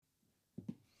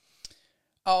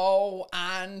Oh,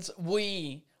 and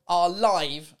we are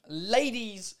live.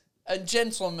 Ladies and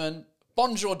gentlemen,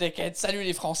 bonjour dickhead, salut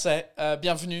les Français,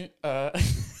 bienvenue.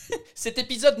 Cet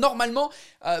épisode, normalement,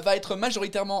 va être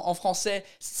majoritairement en français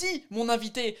si mon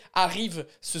invité arrive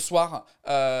ce soir.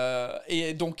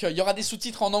 Et donc, il y aura des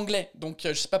sous-titres en anglais. Donc,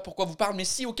 je sais pas pourquoi vous parlez, mais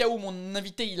si au cas où mon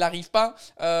invité, il n'arrive pas,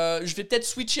 je vais peut-être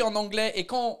switcher en anglais. Et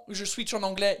quand je switch en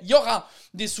anglais, il y aura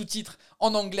des sous-titres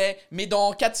en anglais. Mais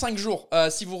dans 4-5 jours,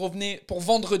 si vous revenez pour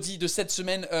vendredi de cette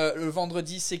semaine, le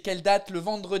vendredi, c'est quelle date? Le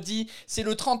vendredi, c'est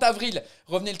le 30 avril.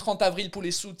 Revenez le 30 avril pour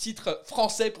les sous-titres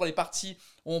français, pour les parties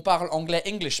où on parle anglais,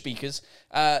 English speakers.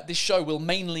 This show will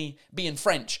mainly be in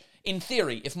French. In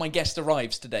theory, if my guest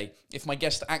arrives today, if my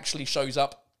guest actually shows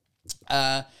up,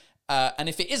 and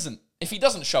if he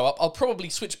doesn't show up, I'll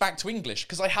probably switch back to English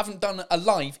because I haven't done a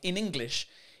live in English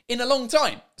in a long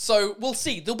time. So we'll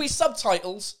see. There'll be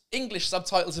subtitles, English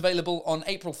subtitles available on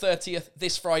April 30th,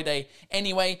 this Friday.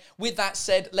 Anyway, with that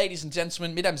said, ladies and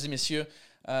gentlemen, mesdames et messieurs,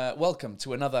 welcome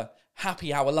to another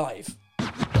Happy Hour Live.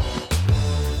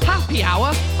 Happy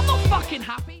hour? I'm not fucking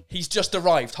happy. He's just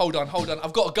arrived. Hold on.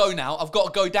 I've got to go now. I've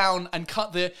got to go down and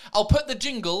I'll put the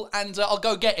jingle and I'll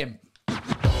go get him.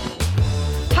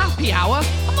 Happy hour?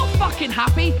 I'm not fucking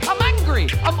happy. I'm angry.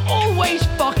 I'm always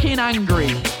fucking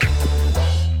angry.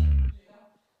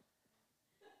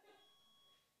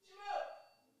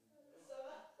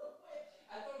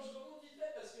 Attends, je remonte vite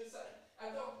fait parce que ça...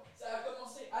 Attends, ça a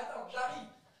commencé. Attends, j'arrive.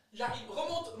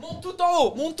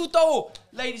 Monte tout en haut.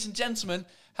 Ladies and gentlemen,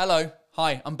 hello.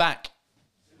 Hi, I'm back.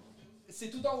 C'est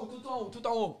tout en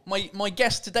haut. My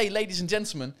guest today, ladies and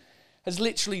gentlemen, has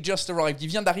literally just arrived. Il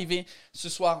vient d'arriver ce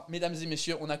soir, mesdames et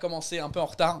messieurs. On a commencé un peu en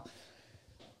retard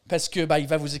parce que il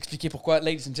va vous expliquer pourquoi,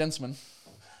 ladies and gentlemen.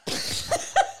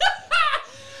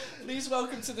 Please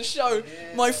welcome to the show,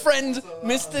 my friend,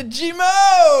 Mr.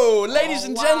 Jimo! Ladies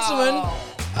and gentlemen.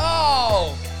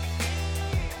 Oh!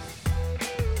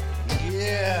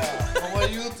 Yeah! How are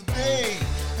you today?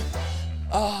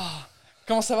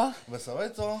 Comment ça va? Bah ça va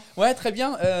et toi? Ouais, très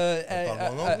bien.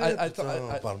 Parle-moi en anglais, attends,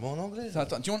 putain. Parle-moi en anglais.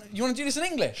 attends. Do you want to do this in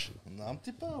English? Un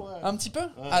petit peu, ouais. Un petit peu?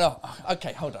 Alors,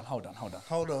 okay, hold on.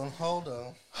 Hold on.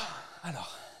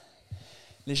 Alors,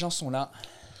 les gens sont là.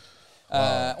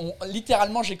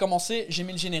 Littéralement, j'ai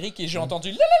mis le générique et j'ai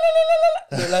entendu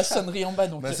la sonnerie en bas.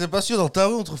 Donc, Mais c'est parce que dans ta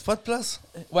rue, on trouve pas de place.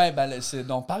 ouais, c'est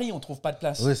dans Paris, on trouve pas de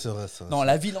place. Oui, c'est vrai. Dans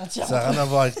la ville entière. Ça n'a rien à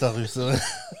voir avec ta rue, c'est vrai.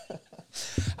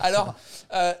 Alors,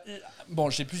 bon,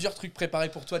 j'ai plusieurs trucs préparés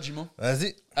pour toi, Jimo.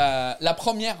 Vas-y. La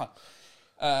première,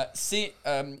 c'est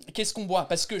qu'est-ce qu'on boit?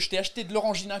 Parce que je t'ai acheté de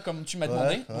l'orangina comme tu m'as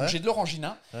demandé. Donc j'ai de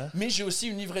l'orangina, mais j'ai aussi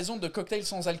une livraison de cocktails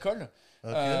sans alcool.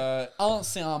 Okay.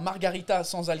 C'est un margarita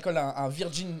sans alcool, un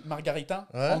virgin margarita.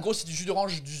 En gros, c'est du jus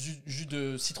d'orange, du jus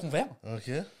de citron vert.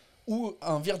 Ok. Ou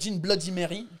un virgin Bloody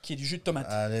Mary qui est du jus de tomate.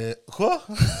 Allez, quoi?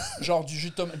 Genre du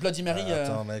jus de tomate. Bloody Mary.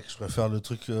 Attends, mec, je préfère le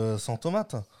truc sans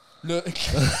tomate.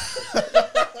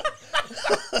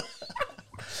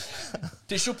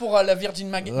 T'es chaud pour la Virgin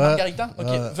Margarita? Ok,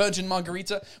 Virgin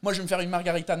Margarita. Moi, je vais me faire une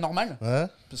margarita normale. Ouais.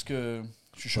 Parce que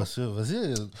je suis chaud.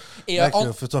 Vas-y. Et mec,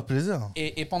 fais-toi plaisir.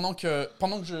 Et pendant que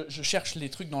je cherche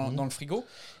les trucs dans le frigo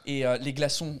et les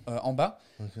glaçons en bas,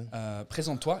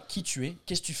 présente-toi, qui tu es,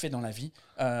 qu'est-ce que tu fais dans la vie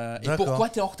et pourquoi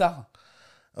t'es en retard.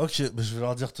 Ok, bah je vais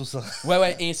leur dire tout ça.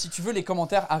 Ouais, et si tu veux, les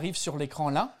commentaires arrivent sur l'écran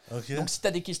là. Okay. Donc si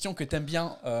t'as des questions que t'aimes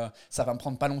bien, ça va me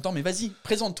prendre pas longtemps, mais vas-y,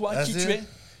 présente-toi, qui tu es.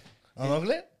 En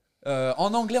anglais?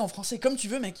 En anglais, en français, comme tu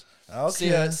veux, mec. Ah,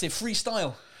 okay. C'est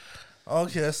freestyle.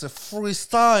 Ok, c'est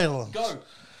freestyle. Go.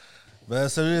 Ben,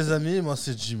 salut les amis, moi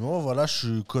c'est Jimo, voilà, je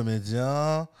suis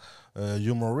comédien,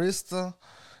 humoriste,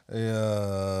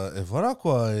 et voilà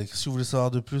quoi. Et qu'est-ce que vous voulez savoir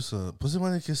de plus?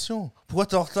 Posez-moi des questions. Pourquoi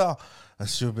t'es en retard?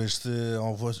 Parce que j'étais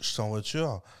en voiture,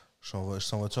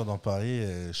 j'étais en voiture dans Paris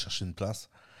et je cherchais une place.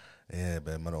 Et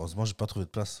ben, malheureusement, j'ai pas trouvé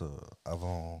de place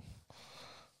avant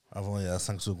il y a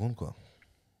 5 secondes quoi.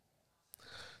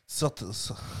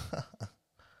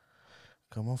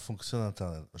 Comment fonctionne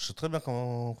Internet? Je sais très bien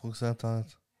comment fonctionne Internet.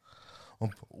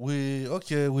 We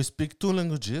speak 2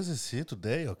 languages ici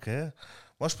today, ok.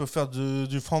 Moi, je peux faire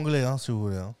du franglais, hein, si vous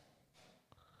voulez. Hein.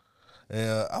 Et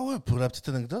pour la petite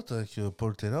anecdote avec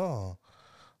Paul Taylor,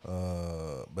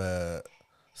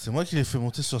 c'est moi qui l'ai fait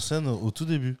monter sur scène au tout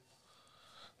début.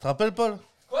 Tu te rappelles, Paul?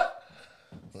 Quoi?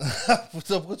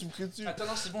 Putain, pourquoi tu me cries dessus? Attends,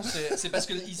 non, c'est bon, c'est parce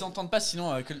qu'ils n'entendent pas,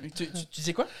 sinon... tu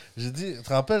disais quoi? J'ai dit, tu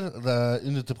te rappelles,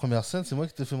 une de tes premières scènes, c'est moi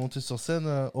qui t'ai fait monter sur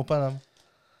scène au Paname.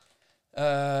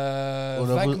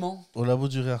 Vaguement. Au Labo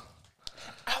du Rire.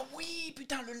 Ah oui,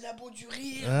 putain, le Labo du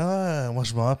Rire. Ah ouais, moi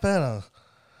je me rappelle.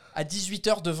 À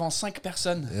 18h devant 5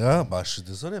 personnes. Et ouais, je suis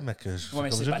désolé, mec. Ouais,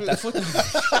 mais c'est pas ta faute.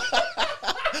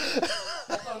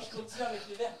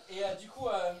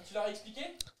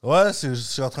 Ouais, je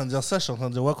suis en train de dire ça. Je suis en train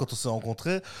de dire, ouais, quand on s'est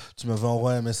rencontrés, tu m'avais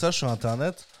envoyé un message sur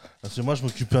Internet. Parce que moi, je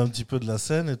m'occupais un petit peu de la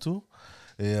scène et tout.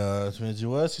 Et tu m'as dit,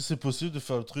 ouais, si c'est possible de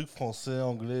faire le truc français,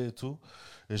 anglais et tout.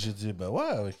 Et j'ai dit, bah ouais,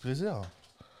 avec plaisir.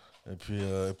 Et puis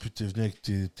t'es venu avec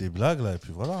tes blagues, là, et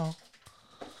puis voilà. Hein.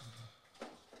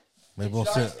 Mais bon,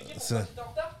 c'est.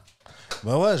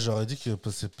 Bah ouais, j'aurais dit que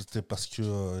c'était parce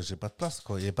que j'ai pas de place,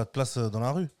 quoi. Il n'y avait pas de place dans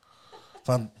la rue.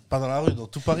 Enfin, pas dans la rue, dans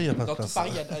tout Paris, il n'y a pas de place. Dans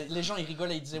tout Paris, les gens, ils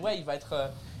rigolaient, ils disaient, ouais, il va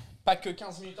être pas que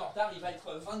 15 minutes en retard, il va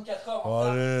être 24 heures en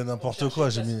retard. Allez, n'importe quoi,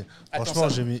 franchement,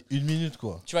 j'ai mis 1 minute,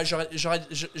 quoi. Tu vois,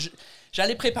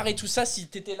 j'allais préparer tout ça si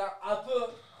t'étais là un peu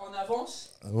en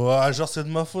avance. Ouais, genre c'est de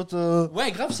ma faute.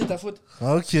 Ouais, grave, c'est ta faute.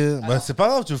 Ah, ok, bah c'est pas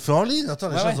grave, tu le fais en ligne. Attends,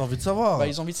 les gens ils ont envie de savoir. Bah,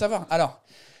 ils ont envie de savoir. Alors,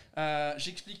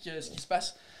 j'explique ce qui se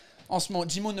passe. En ce moment,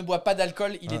 Jimo ne boit pas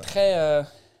d'alcool, il est très,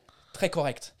 très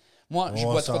correct. Moi, je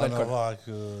bois trop d'alcool.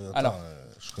 Alors,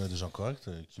 je connais des gens corrects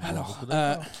qui boivent beaucoup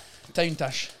d'alcool. T'as une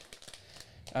tâche.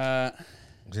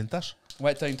 J'ai une tâche.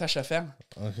 Ouais, t'as une tâche à faire.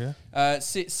 Ok.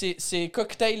 Ces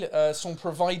cocktails sont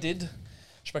provided,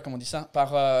 je sais pas comment on dit ça,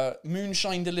 par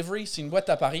Moonshine Delivery. C'est une boîte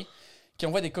à Paris qui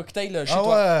envoie des cocktails chez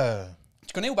toi. Ah ouais.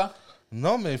 Tu connais ou pas?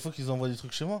 Non, mais il faut qu'ils envoient des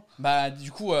trucs chez moi. Bah,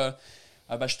 du coup,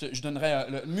 je donnerai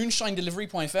le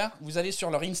moonshinedelivery.fr. Vous allez sur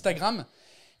leur Instagram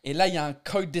et là, il y a un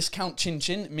code discount chin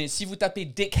chin. Mais si vous tapez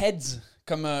Dickheads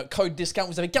comme code discount,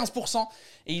 vous avez 15%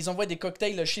 et ils envoient des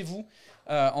cocktails chez vous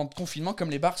en confinement comme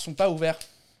les bars sont pas ouverts.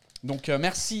 Donc,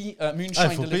 merci Moonshine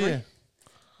il faut Delivery.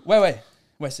 payer.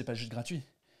 Ouais, c'est pas juste gratuit.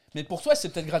 Mais pour toi, c'est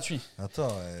peut-être gratuit.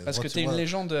 Attends. Parce que t'es une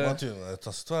légende.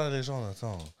 Attends, c'est toi la légende,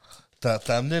 attends. T'as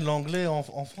amené l'anglais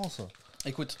en France.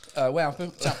 Écoute, ouais, un peu.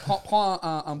 Tiens, prends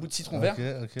un bout de citron vert.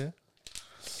 Ok.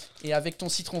 Et avec ton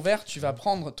citron vert, tu vas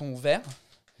prendre ton verre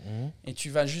et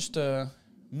tu vas juste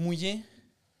mouiller.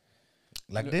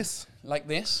 Like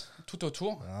this, tout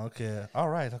autour. Ok.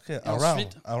 Alright, ok.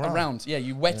 Ensuite, around. Yeah,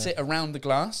 you wet it around the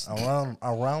glass.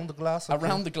 Around the glass. Okay.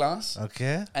 Around the glass.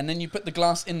 Okay. And then you put the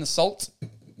glass in the salt,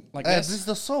 like This this. is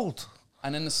the salt.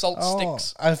 And then the salt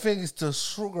sticks. I think it's the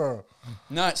sugar.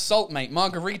 No, it's salt, mate.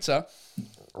 Margarita.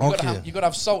 You gotta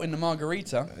have salt in the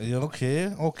margarita.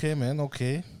 Okay, man.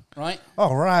 Okay. Right.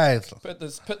 All right.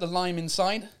 Put the lime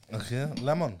inside. Okay.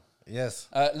 Lemon. Yes.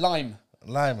 Lime.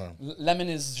 Lime. Lemon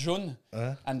is jaune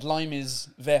and lime is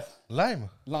vert. Lime.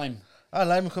 Ah,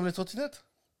 lime comme les trottinettes.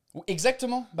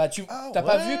 Exactement. Bah t'as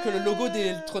pas vu que le logo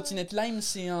des trottinettes Lime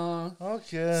c'est un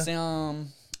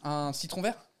citron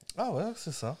vert. Ah ouais,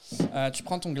 c'est ça. Tu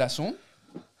prends ton glaçon.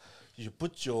 You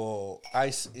put your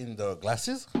ice in the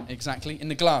glasses. Exactly. In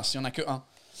the glass, il y en a que un.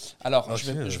 Alors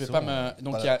je vais pas me.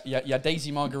 Donc il y a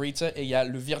Daisy Margarita et il y a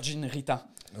le Virgin Rita.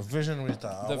 Virgin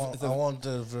Rita. I want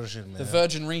the Virgin. Man. The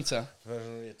Virgin Rita.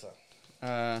 Virgin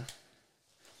Rita.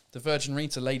 The Virgin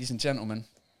Rita, ladies and gentlemen.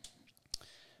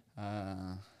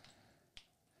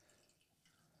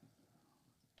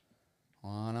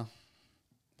 Voilà.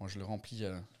 Bon, je le remplis.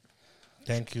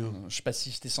 Thank you. Je sais pas si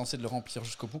j'étais censé de le remplir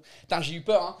jusqu'au bout. Putain, j'ai eu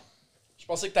peur, hein. Je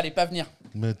pensais que t'allais pas venir.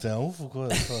 Mais t'es un ouf ou quoi?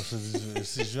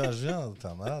 Si je viens, t'es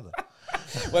un malade.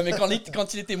 Ouais, mais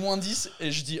quand il était moins 10,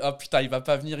 et je dis, oh putain, il va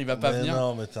pas venir.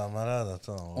 Non, mais t'es un malade,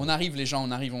 attends. On arrive, les gens,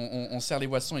 on sert les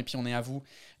boissons et puis on est à vous.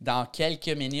 Dans quelques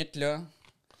minutes, là.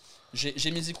 J'ai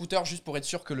mes écouteurs juste pour être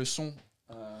sûr que le son...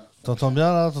 T'entends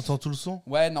bien, là? T'entends tout le son?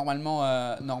 Ouais,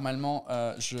 normalement,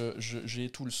 j'ai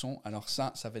tout le son. Alors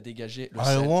ça va dégager le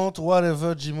I want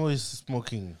whatever Jimo is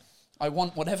smoking. I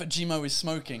want whatever Jimo is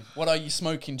smoking. What are you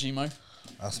smoking, Jimo?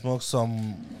 I smoke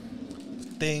some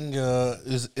thing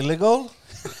is illegal.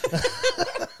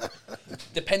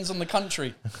 Depends on the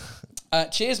country.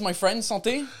 Cheers, my friend.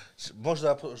 Santé. Bon, je vais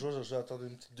attendre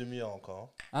une petite demi-heure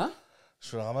encore. Hein? Je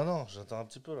fais le ramadan, j'attends un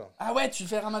petit peu là. Ah ouais, tu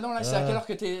fais ramadan là, c'est à quelle heure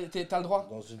que t'as le droit?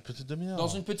 Dans une petite demi-heure. Dans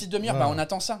une petite demi-heure, bah on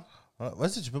attend ça. Ouais,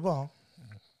 vas-y, tu peux boire. Hein.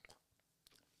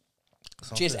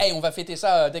 Cheers. Hey, on va fêter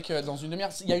ça dès que dans une demi-heure.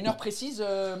 Il y a une heure précise.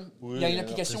 Il y a une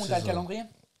application où t'as le calendrier.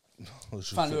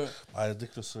 Dès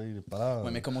que le soleil n'est pas là. Ouais,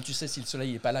 mais comment tu sais si le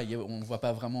soleil n'est pas là? On ne voit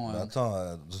pas vraiment. Attends,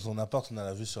 dans ton appart, on a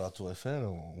la vue sur la Tour Eiffel.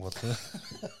 On voit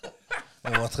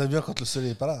on voit très bien quand le soleil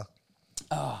n'est pas là.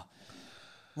 Ah.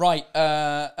 Right.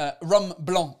 Rhum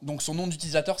blanc. Donc son nom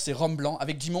d'utilisateur, c'est Rhum blanc.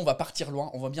 Avec Jimo, on va partir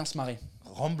loin. On va bien se marrer.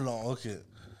 Rhum blanc, ok.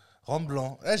 Rhum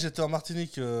blanc. J'étais en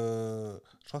Martinique. Je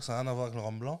crois que ça n'a rien à voir avec le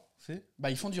rhum blanc. Si? Bah,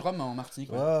 ils font du rhum en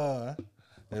Martinique. Ouais.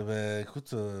 Eh ben, écoute,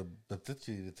 peut-être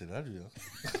qu'il était là, lui. Hein.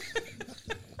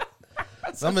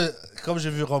 Non, mais comme j'ai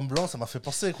vu rhum blanc, ça m'a fait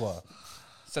penser, quoi.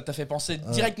 Ça t'a fait penser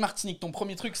direct Martinique. Ton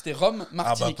premier truc, c'était rhum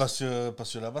Martinique. Ah bah,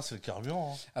 parce que là-bas, c'est le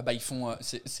carburant. Hein. Ah bah, ils font...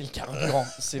 c'est le carburant.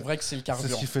 C'est vrai que c'est le carburant.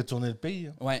 C'est ce qui fait tourner le pays.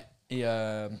 Hein. Ouais.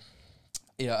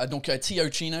 Et donc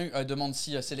Tio Chino demande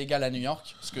si c'est légal à New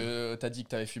York, parce que t'as dit que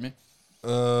t'avais fumé.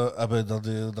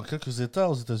 Dans quelques États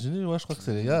aux États-Unis, ouais, je crois que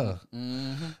c'est légal.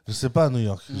 Je sais pas à New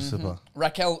York, je sais pas.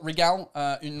 Raquel Regal,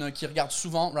 une qui regarde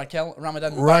souvent, Raquel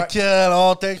Ramadan Mubarak. Raquel,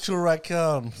 oh thank you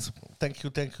Raquel, thank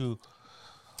you.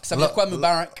 Ça veut dire quoi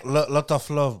Mubarak? Lot of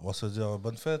love, bon, ça veut dire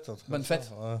bonne fête. Bonne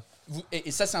fête. Ouais. Et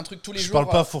ça c'est un truc tous les Je jours. parle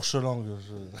pas fourche-langue.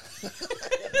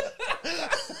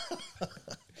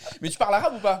 Mais tu parles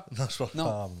arabe ou pas? Non, je parle Non.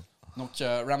 pas arabe. Donc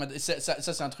Ramadan, ça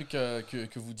c'est un truc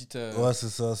que vous dites. Ouais, c'est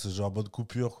ça, c'est genre bonne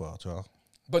coupure, quoi, tu vois.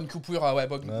 Bonne coupure, ouais,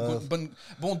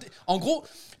 bon. En gros, tu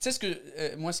sais ce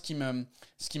que moi, ce qui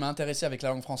m'a intéressé avec la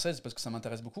langue française, parce que ça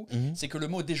m'intéresse beaucoup, c'est que le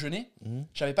mot déjeuner,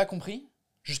 j'avais pas compris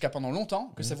jusqu'à pendant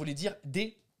longtemps que ça voulait dire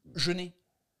déjeuner.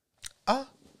 Ah.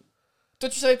 Toi,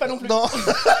 tu savais pas non plus. Non.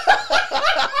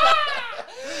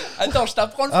 Attends, je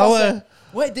t'apprends le Ah français. ouais.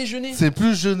 Ouais, déjeuner. C'est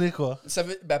plus jeûner, quoi. Ça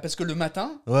veut, parce que le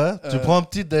matin. Ouais, tu prends un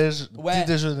petit Ouais,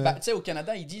 déjeuner. Tu sais, au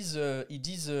Canada, ils disent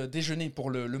déjeuner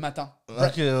pour le matin.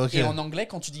 Ok. Et en anglais,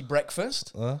 quand tu dis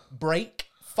breakfast, Ouais.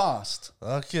 break fast.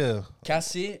 Ok.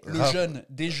 Casser le jeûne,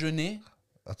 déjeuner.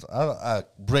 Attends,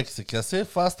 break, c'est cassé,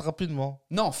 fast, rapidement.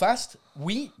 Non, fast,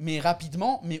 oui, mais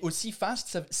rapidement, mais aussi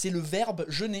fast, c'est le verbe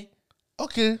jeûner.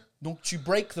 Ok. Donc tu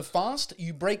break the fast,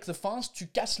 tu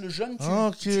casses le jeûne.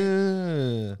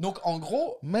 Donc en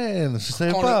gros, Man, je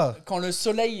savais pas. Quand le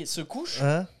soleil se couche,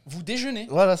 Hein? vous déjeunez.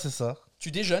 Voilà, c'est ça. Tu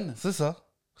déjeunes. C'est ça.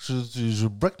 Je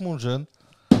break mon jeûne.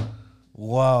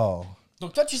 Waouh.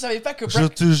 Donc toi, tu savais pas que Je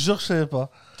te jure que je savais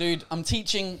pas. Dude, I'm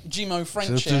teaching Jimo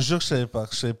French. Je te jure que je savais pas.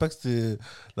 Je savais pas que c'était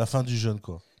la fin du jeûne,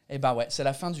 quoi. Et bah ouais, c'est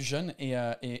la fin du jeûne.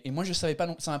 Et moi, je savais pas.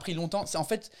 Ça m'a pris longtemps. C'est en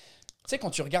fait. Tu sais,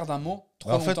 quand tu regardes un mot trop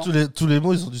longtemps... En fait, tous les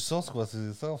mots, ils ont du sens, quoi.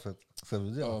 C'est ça, en fait. Ça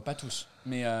veut dire. Pas tous.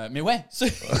 Mais ouais.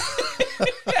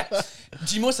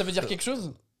 Jimo, ça veut dire quelque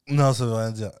chose? Non, ça veut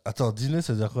rien dire. Attends, dîner,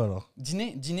 ça veut dire quoi, alors?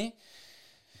 Dîner...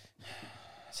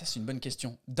 Ça, c'est une bonne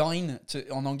question. Dine,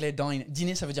 en anglais, dine.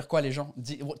 Dîner, ça veut dire quoi, les gens?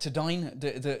 To dine,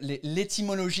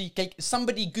 l'étymologie.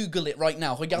 Somebody Google it right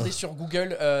now. Regardez sur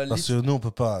Google. Parce que nous, on peut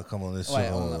pas, comme on est sur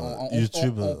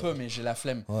YouTube. On peut, mais j'ai la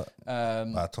flemme. Ouais.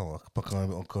 Attends, on va pas quand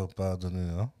même encore pas donner...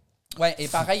 Hein? Ouais, et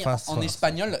pareil, en Fast.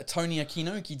 espagnol, Tony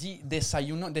Aquino qui dit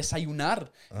desayunar.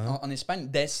 En Espagne,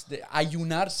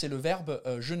 ayunar, c'est le verbe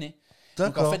jeûner.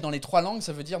 Donc en fait, dans les trois langues,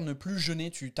 ça veut dire ne plus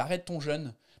jeûner. Tu t'arrêtes ton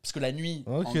jeûne. Parce que la nuit,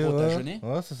 en gros, t'as jeûné.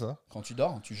 Ouais, c'est ça. Quand tu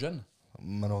dors, tu jeûnes.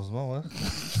 Malheureusement, ouais.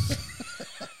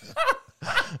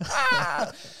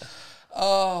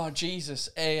 Oh, Jesus.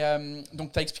 Et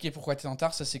donc, t'as expliqué pourquoi t'es en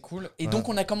retard, ça c'est cool. Et donc,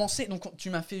 on a commencé. Donc, tu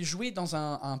m'as fait jouer dans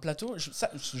un plateau.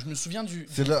 Je me souviens du.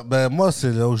 Moi,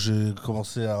 c'est là où j'ai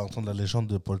commencé à entendre la légende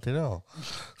de Paul Taylor.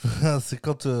 C'est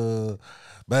quand.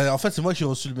 En fait, c'est moi qui ai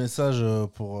reçu le message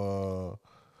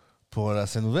pour la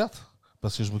scène ouverte.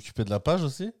 Parce que je m'occupais de la page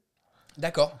aussi.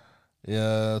 D'accord. Et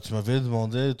tu m'avais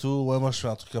demandé et tout. Ouais, moi je fais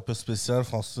un truc un peu spécial,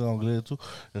 français, anglais et tout.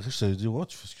 Et après, je t'avais dit, ouais,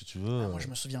 tu fais ce que tu veux. Moi, je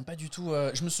me souviens pas du tout.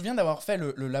 Je me souviens d'avoir fait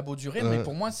le labo du rire, mais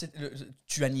pour moi,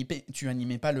 tu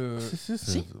animais pas le.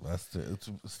 Si.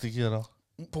 C'était qui alors?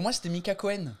 Pour moi, c'était Mika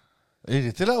Cohen. Et il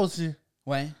était là aussi.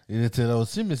 Ouais. Il était là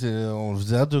aussi, mais on le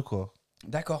faisait à deux, quoi.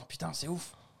 D'accord, putain, c'est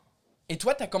ouf. Et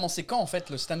toi, t'as commencé quand en fait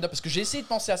le stand-up? Parce que j'ai essayé de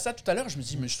penser à ça tout à l'heure. Je me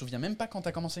dis, mais je me souviens même pas quand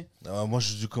t'as commencé. Moi,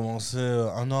 j'ai dû commencer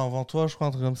 1 an avant toi, je crois,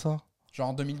 un truc comme ça. Genre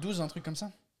en 2012, un truc comme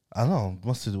ça? Ah non,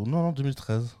 moi c'était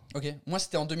 2013. Ok, moi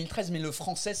c'était en 2013, mais le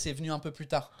français c'est venu un peu plus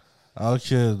tard. Ah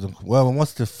ok, donc ouais, moi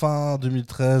c'était fin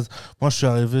 2013. Moi je suis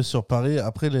arrivé sur Paris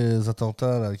après les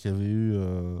attentats là qu'il y avait eu,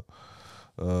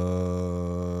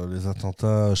 les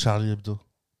attentats Charlie Hebdo.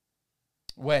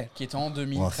 Ouais, qui était en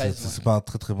 2013. Ouais, c'est pas un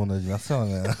très très bon anniversaire,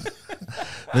 mais...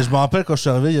 mais je me rappelle quand je suis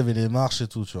arrivé, il y avait les marches et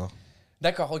tout, tu vois.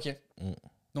 D'accord, ok.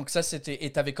 Donc ça c'était...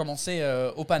 Et t'avais commencé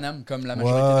au Paname, comme la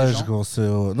majorité des gens. J'ai commencé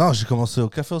Non, j'ai commencé au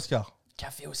Café Oscar.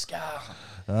 Café Oscar.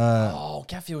 Ouais. Oh,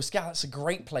 Café Oscar, c'est a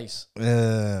great place.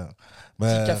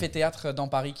 Petit café-théâtre dans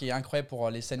Paris qui est incroyable pour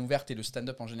les scènes ouvertes et le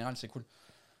stand-up en général, c'est cool.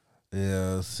 Et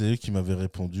c'est eux qui m'avaient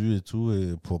répondu et tout,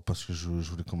 parce que je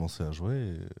voulais commencer à jouer,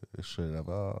 et je suis allé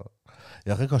là-bas.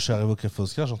 Et après, quand je suis arrivé au Café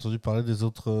Oscar, j'ai entendu parler des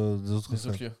autres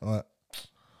lieux. Ouais.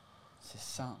 C'est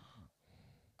ça.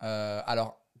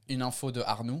 Alors, une info de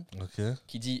Arnoux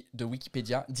qui dit de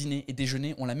Wikipédia: dîner et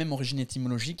déjeuner ont la même origine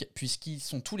étymologique puisqu'ils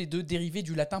sont tous les deux dérivés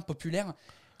du latin populaire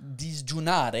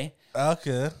disgiunare,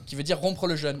 qui veut dire rompre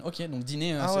le jeûne. Ok, donc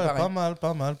dîner, c'est pareil.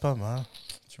 Pas mal.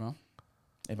 Tu vois?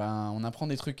 Eh ben, on apprend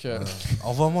des trucs.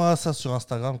 Envoie-moi ça sur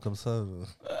Instagram, comme ça,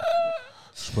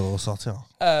 je peux le ressortir.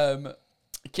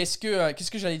 Qu'est-ce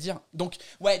que j'allais dire? Donc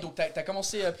t'as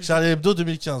commencé plus. Charlie Hebdo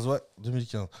 2015, ouais,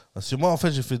 2015. Parce que moi, en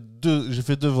fait, j'ai fait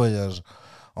deux voyages.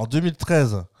 En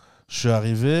 2013, Je suis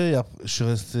arrivé, je suis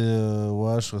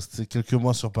resté quelques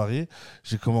mois sur Paris.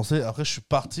 J'ai commencé, après je suis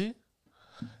parti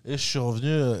et je suis revenu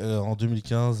en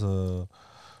 2015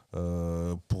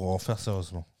 pour en faire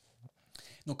sérieusement.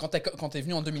 Donc quand t'es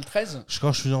venu en 2013,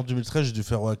 Quand je suis venu en 2013, j'ai dû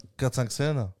faire 4-5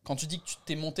 scènes. quand tu dis que tu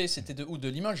t'es monté, c'était de où? De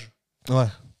Limoges? Ouais,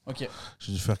 Ok.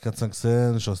 j'ai dû faire 4-5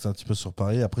 scènes, je suis resté un petit peu sur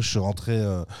Paris. Après je suis rentré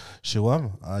chez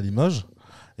WAM à Limoges.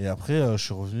 Et après je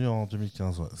suis revenu en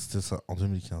 2015. Ouais. C'était ça, en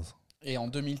 2015. Et en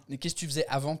 2000, qu'est-ce que tu faisais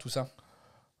avant tout ça?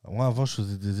 Moi avant je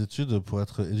faisais des études pour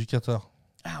être éducateur.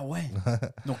 Ah ouais.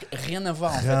 Donc rien à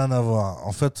voir en fait. Rien à voir.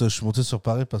 En fait, je suis monté sur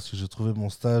Paris parce que j'ai trouvé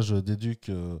mon stage d'éduc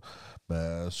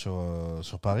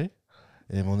sur Paris.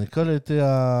 Et mon école était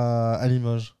à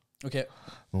Limoges. Ok.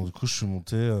 Donc du coup, je suis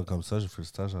monté comme ça, j'ai fait le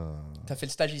stage. T'as fait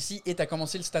le stage ici et t'as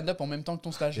commencé le stand-up en même temps que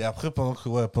ton stage. Et après, pendant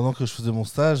que je faisais mon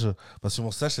stage, parce que mon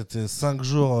stage c'était 5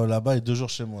 jours là-bas et 2 jours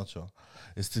chez moi, tu vois.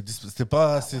 Et c'était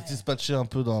pas assez dispatché un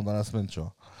peu dans la semaine, tu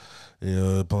vois. Et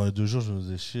pendant les 2 jours, je me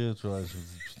faisais chier, tu vois. Je me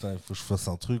disais, putain, il faut que je fasse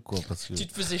un truc, quoi. Parce que... Tu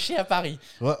te faisais chier à Paris.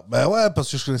 Ouais,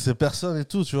 parce que je connaissais personne et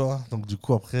tout, tu vois. Donc du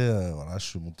coup, après, voilà, je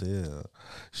suis monté.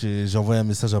 J'ai envoyé un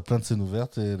message à plein de scènes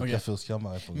ouvertes et le Café Oscar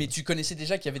m'a répondu. Mais tu connaissais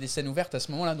déjà qu'il y avait des scènes ouvertes à ce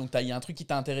moment-là, donc il y a un truc qui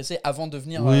t'a intéressé avant de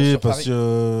venir Oui, sur parce Paris.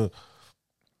 que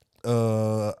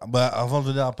avant de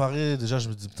venir à Paris, déjà, je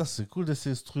me dis, putain, c'est cool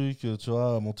d'essayer ce truc, tu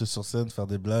vois, monter sur scène, faire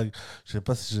des blagues. Je sais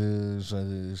pas si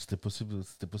c'était possible,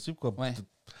 quoi. Ouais.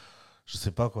 Je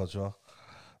sais pas, quoi, tu vois.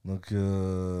 Donc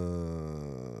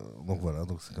voilà,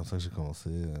 donc c'est comme ça que j'ai commencé.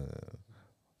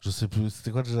 Je sais plus,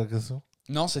 c'était quoi déjà la question?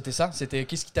 Non, c'était ça. C'était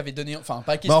qu'est-ce qui t'avait donné. Enfin,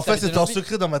 pas qu'est-ce Bah, en qui fait, t'avait c'était donné en envie.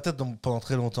 secret dans ma tête pendant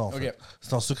très longtemps. En Ok. fait.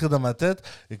 C'était en secret dans ma tête.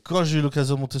 Et quand j'ai eu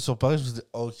l'occasion de monter sur Paris, je me suis dit,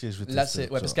 ok, je vais tester. Là, c'est.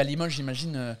 tu Ouais, parce vois. qu'à Limoges,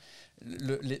 j'imagine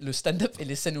le stand-up et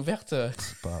les scènes ouvertes.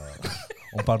 C'est pas...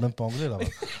 On parle même pas anglais là.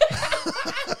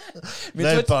 Mais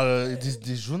Là, toi, ils disent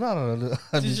des journaux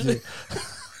à Des midi. journaux.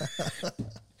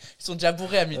 Ils sont déjà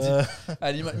bourrés à midi.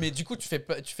 À Limoges. Mais du coup, tu fais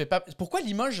pas. Pourquoi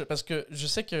Limoges? Parce que je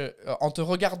sais que en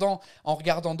regardant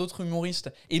d'autres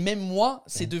humoristes, et même moi,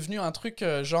 c'est devenu un truc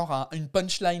genre une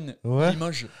punchline Ouais.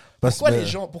 Limoges. Parce Pourquoi que, les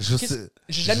gens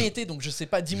J'ai jamais été, donc je sais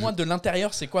pas. Dis-moi de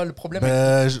l'intérieur, c'est quoi le problème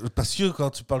parce que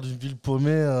quand tu parles d'une ville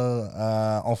paumée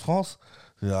en France,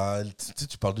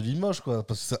 tu parles de Limoges, quoi.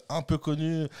 Parce que c'est un peu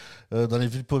connu dans les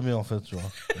villes paumées, en fait, tu vois.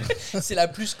 C'est la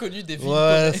plus connue des villes.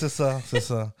 Ouais, paumées. c'est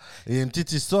ça. Et il y a une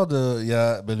petite histoire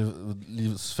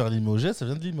se faire limoger, ça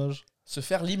vient de Limoges. Se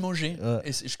faire limoger. Ouais.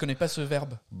 Et je connais pas ce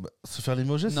verbe. Se faire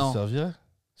limoger, c'est Non. se faire virer.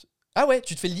 Ah ouais,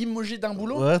 tu te fais limoger d'un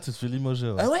boulot? Ouais, tu te fais limoger.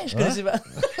 Ouais. Ah ouais, je connaissais pas.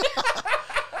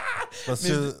 Parce Mais-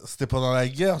 que c'était pendant la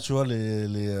guerre, tu vois,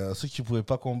 ceux qui pouvaient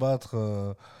pas combattre.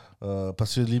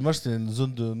 Parce que Limoges, c'était une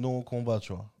zone de non-combat,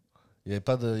 tu vois. Il n'y avait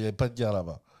pas de guerre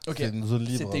là-bas. Ok. C'était une zone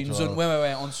libre. C'était une tu zone, vois.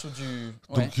 ouais, en dessous du.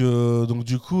 Ouais. Donc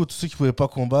du coup, tous ceux qui pouvaient pas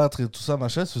combattre et tout ça,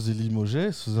 machin, ils se faisaient limoger,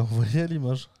 ils se faisaient envoyer à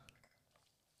Limoges.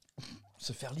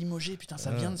 Se faire limoger, putain,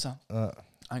 ça vient de ça. Ouais.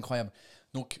 Incroyable.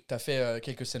 Donc, t'as fait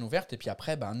quelques scènes ouvertes, et puis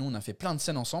après, bah, nous, on a fait plein de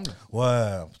scènes ensemble.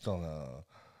 Ouais, putain.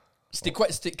 C'était quoi?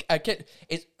 C'était à quel.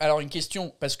 Alors, une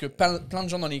question, parce que plein de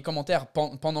gens dans les commentaires,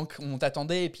 pendant qu'on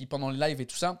t'attendait, et puis pendant le live et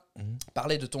tout ça,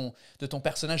 parlaient de ton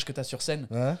personnage que t'as sur scène.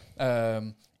 Ouais.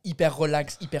 Hyper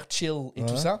relax, hyper chill et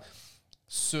tout Ouais. ça.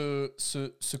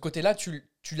 Ce côté-là,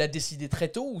 tu l'as décidé très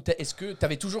tôt ou est-ce que tu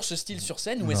avais toujours ce style sur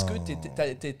scène ou est-ce que Non.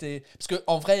 t'étais... Parce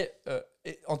qu'en vrai,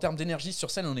 en termes d'énergie sur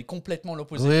scène, on est complètement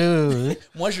l'opposé. Oui.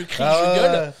 Moi, je crie, Ah je ouais.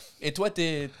 gueule et toi,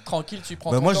 t'es tranquille, tu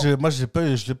prends Bah ton moi, temps.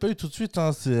 je l'ai pas eu tout de suite.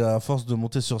 Hein. C'est à force de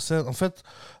monter sur scène. En fait,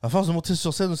 à force de monter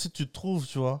sur scène aussi, tu te trouves,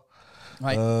 tu vois.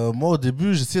 Ouais. Moi, au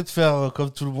début, j'essayais de faire comme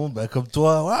tout le monde, comme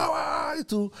toi, ouah, et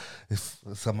tout. Et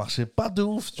ça marchait pas de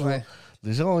ouf, tu vois. Ouais.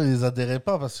 Les gens, ils adhéraient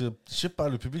pas parce que, je sais pas,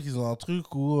 le public, ils ont un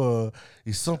truc où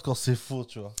ils sentent quand c'est faux,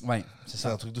 tu vois. Ouais, c'est C'est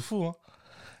ça. un truc de fou, hein.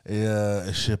 Et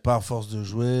je sais pas, à force de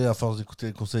jouer, à force d'écouter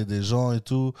les conseils des gens et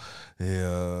tout, et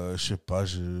je sais pas,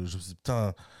 je me suis dit,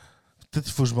 putain, peut-être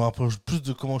il faut que je me rapproche plus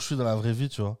de comment je suis dans la vraie vie,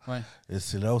 tu vois. Ouais. Et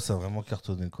c'est là où ça a vraiment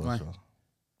cartonné, quoi. Ouais. Tu vois.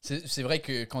 C'est vrai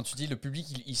que quand tu dis le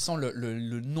public, il sent le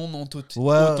Ouais.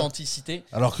 non-authenticité.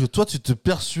 Alors que toi, tu te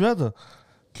persuades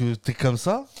que t'es comme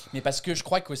ça. Mais parce que je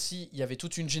crois qu'aussi, il y avait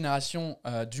toute une génération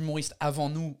d'humoristes avant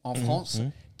nous en France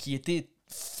qui étaient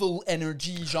full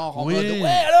energy, genre en Oui. mode ouais,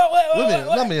 alors, Oui, mais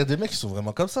ouais. non, mais il y a des mecs qui sont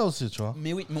vraiment comme ça aussi, tu vois.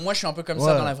 Mais oui, mais moi je suis un peu comme Ouais.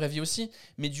 ça dans la vraie vie aussi.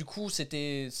 Mais du coup,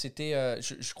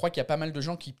 je crois qu'il y a pas mal de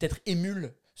gens qui peut-être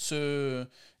émulent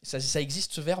ça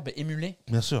existe ce verbe, émuler.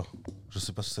 Bien sûr. Je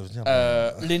sais pas ce que ça veut dire.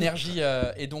 L'énergie.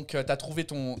 Et donc, tu as trouvé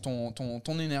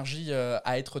ton énergie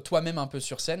à être toi-même un peu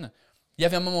sur scène. Il y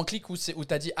avait un moment clic où tu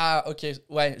as dit ah, ok,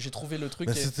 ouais, j'ai trouvé le truc.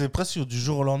 Mais c'était presque du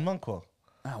jour au lendemain, quoi.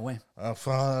 Ah ouais.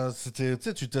 Enfin, c'était, tu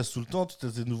sais, tu testes tout le temps, tu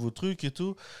testes des nouveaux trucs et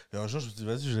tout. Et un jour, je me suis dit,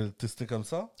 vas-y, je vais le tester comme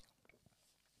ça.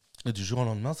 Et du jour au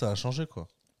lendemain, ça a changé, quoi.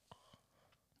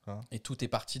 Et tout est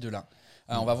parti de là.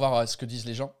 On va voir ce que disent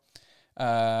les gens.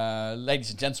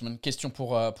 Ladies and gentlemen, question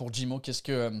pour Jimo. Qu'est-ce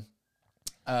que...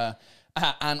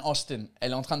 Anne Austin,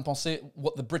 elle est en train de penser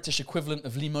what the British equivalent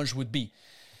of Limoges would be.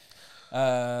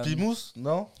 Plymouth,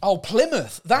 non? Oh,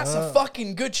 Plymouth! That's a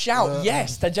fucking good shout.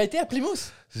 Yes! T'as déjà été à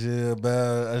Plymouth? Il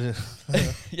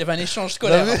Il y avait un échange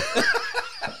scolaire.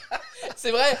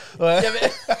 C'est vrai? Ouais. Il y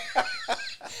avait...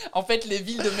 En fait, les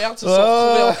villes de merde se sont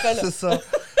retrouvées entre elles. C'est ça.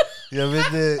 Il y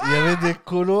avait des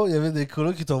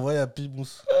colos qui t'envoyaient à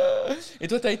Plymouth. Et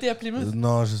toi, t'as été à Plymouth?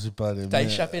 Non, je suis pas allé. T'as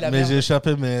échappé la mais merde. j'ai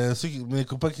échappé, mais mes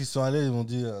copains qui sont allés, ils m'ont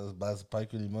dit, c'est pareil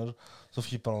que Limoges, sauf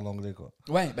qu'ils parlent en anglais, quoi.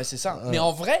 Ouais, bah c'est ça. Mais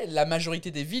en vrai, la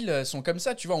majorité des villes sont comme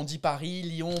ça. Tu vois, on dit Paris,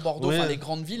 Lyon, Bordeaux, Oui. enfin les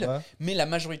grandes villes. Ouais. Mais la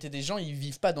majorité des gens, ils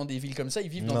vivent pas dans des villes comme ça. Ils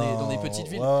vivent dans des petites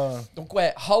villes. Ouais. Donc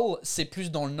ouais, Hull, c'est plus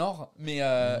dans le nord. Mais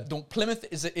donc Plymouth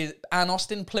is Anne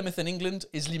Austin, Plymouth in England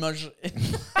is Limoges.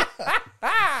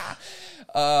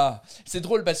 C'est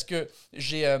drôle parce que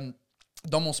j'ai...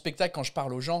 dans mon spectacle, quand je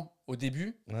parle aux gens, au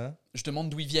début, Ouais. je demande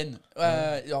d'où ils viennent.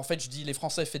 En fait, je dis les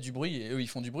Français font du bruit et eux ils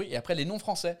font du bruit. Et après les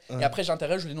non-français. Et après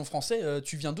j'interroge les non-français.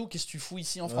 Tu viens d'où? Qu'est-ce que tu fous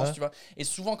ici en France, Ouais. tu vois? Et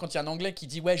souvent quand il y a un Anglais qui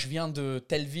dit ouais je viens de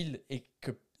telle ville et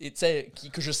que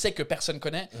je sais que personne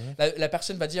connaît, la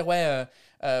personne va dire ouais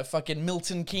fucking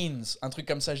Milton Keynes, un truc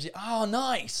comme ça. Je dis ah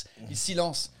nice. Il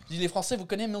silence. Je dis les Français vous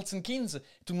connaissez Milton Keynes?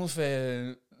 Tout le monde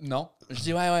fait non. Je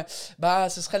dis ouais bah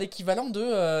ce serait l'équivalent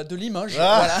de Limoges.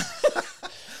 Voilà.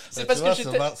 C'est parce que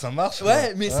j'étais... Ça marche. Ouais,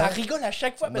 quoi. mais ça rigole à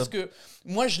chaque fois parce que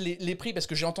moi je l'ai pris parce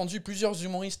que j'ai entendu plusieurs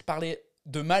humoristes parler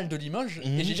de mal de Limoges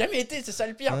et j'ai jamais été, c'est ça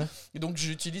le pire. Ouais. Et donc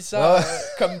j'utilise ça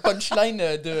comme punchline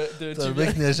de Le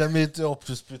mec n'y a jamais été en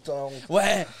plus, putain.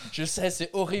 Ouais, je sais, c'est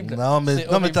horrible. Non mais, C'est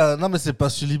non, mais horrible. non, mais c'est pas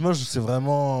sur Limoges, c'est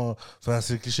vraiment. Enfin,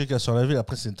 c'est le cliché qu'il y a sur la ville.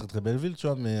 Après, c'est une très très belle ville, tu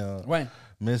vois, mais. Ouais,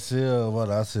 Mais c'est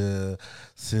voilà, c'est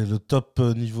le top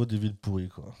niveau des villes pourries,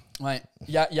 quoi. ouais.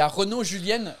 Il y a Renaud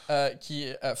Julienne qui...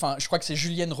 Enfin, je crois que c'est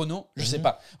Julienne Renaud, je sais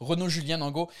pas. Renaud Julienne,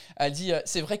 en gros. Elle dit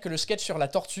c'est vrai que le sketch sur la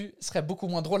tortue serait beaucoup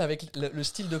moins drôle avec le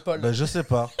style de Paul. Ben je sais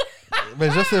pas.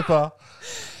 Mais je sais pas.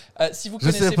 Si vous Je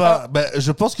connaissez sais pas. Ben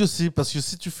je pense que si, parce que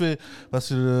si tu fais, parce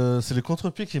que c'est les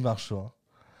contre-pieds qui marchent, tu vois.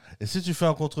 Et si tu fais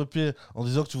un contre-pied en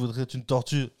disant que tu voudrais être une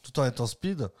tortue tout en étant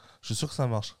speed, je suis sûr que ça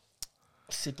marche.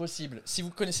 C'est possible. Si vous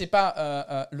ne connaissez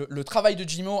pas le travail de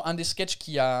Jimo, un des sketchs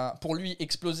qui a pour lui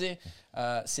explosé,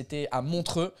 c'était à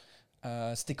Montreux.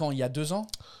 C'était quand? Il y a 2 ans?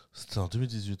 C'était en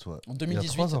 2018, ouais. En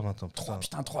 2018. Il y a 3 ans maintenant.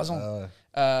 3 ans.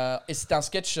 Ah ouais. Et c'était un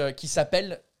sketch qui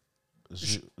s'appelle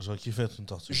J'aurais kiffé être une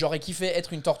tortue. J'aurais kiffé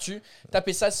être une tortue.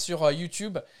 Tapez ça sur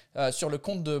YouTube, sur le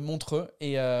compte de Montreux.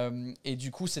 Et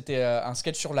du coup, c'était un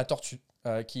sketch sur la tortue.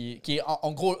 Qui est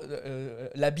en gros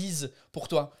la bise pour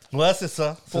toi. Ouais, c'est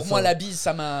ça. Pour moi, la bise,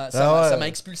 ça m'a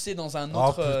expulsé dans un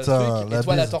autre putain, truc. Et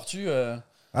toi, la bise. tortue.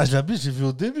 Ah, je la bise, j'ai vu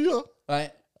au début, hein.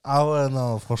 Ouais. Ah ouais,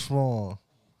 non, franchement.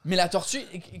 Mais la tortue,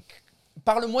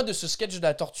 parle-moi de ce sketch de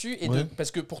la tortue et Ouais. parce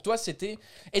que pour toi c'était.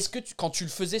 Est-ce que quand tu le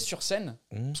faisais sur scène,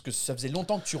 parce que ça faisait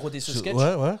longtemps que tu rodais ce sketch,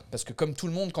 Ouais. parce que comme tout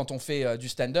le monde quand on fait du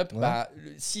stand-up, Ouais. bah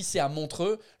si c'est à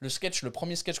Montreux, le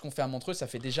premier sketch qu'on fait à Montreux, ça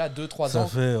fait déjà 2-3 ans.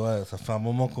 Ça fait un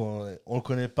moment qu'on le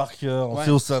connaît par cœur, on Ouais.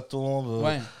 sait où ça tombe.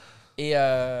 Ouais.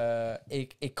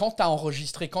 Et quand t'as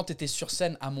enregistré, quand t'étais sur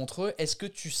scène à Montreux, est-ce que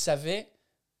tu savais,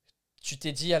 tu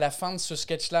t'es dit à la fin de ce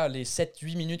sketch-là, les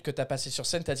 7-8 minutes que t'as passé sur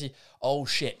scène, t'as dit « Oh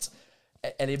shit,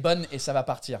 elle est bonne et ça va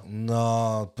partir ».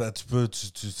 Non, bah, tu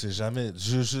sais jamais.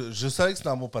 Je savais que c'était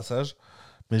un bon passage,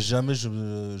 mais jamais je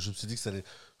me suis dit que ça allait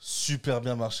super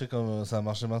bien marcher comme ça a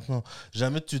marché maintenant.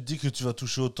 Jamais tu te dis que tu vas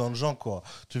toucher autant de gens, quoi.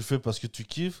 Tu le fais parce que tu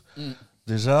kiffes,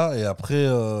 déjà, et après,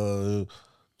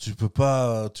 tu peux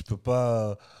pas.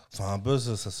 Enfin, un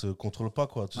buzz, ça se contrôle pas,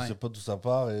 quoi. Tu sais pas d'où ça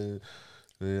part et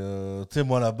tu sais,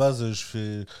 moi, à la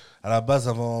base,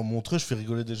 avant Montreux, je fais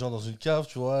rigoler des gens dans une cave,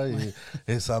 tu vois,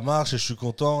 et ça marche, et je suis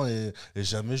content, et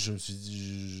jamais je me suis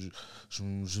dit, je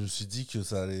me suis dit que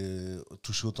ça allait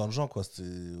toucher autant de gens, quoi.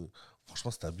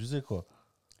 Franchement, c'était abusé, quoi.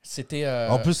 C'était.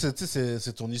 En plus, tu sais,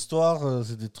 c'est ton histoire,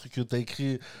 c'est des trucs que t'as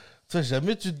écrit. Tu sais,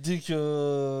 jamais tu te dis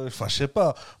que. Enfin, je sais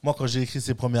pas. Moi, quand j'ai écrit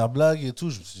ces premières blagues et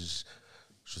tout, je me suis dit,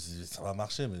 ça va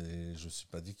marcher, mais je me suis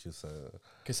pas dit que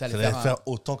ça allait faire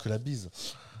autant que la bise.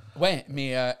 Ouais,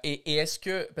 mais et est-ce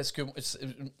que, parce que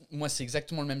moi c'est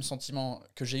exactement le même sentiment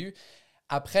que j'ai eu.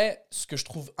 Après, ce que je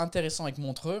trouve intéressant avec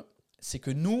Montreux, c'est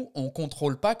que nous, on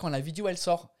contrôle pas quand la vidéo elle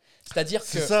sort. C'est-à-dire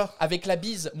que avec la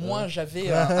bise, moi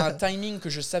j'avais un timing que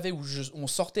je savais où on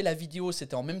sortait la vidéo,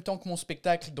 c'était en même temps que mon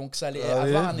spectacle, donc ça allait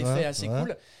avoir un effet assez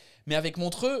cool. Mais avec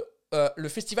Montreux, le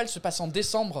festival se passe en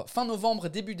décembre, fin novembre,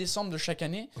 début décembre de chaque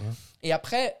année. Et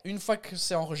après, une fois que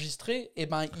c'est enregistré, et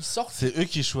ben ils sortent. C'est eux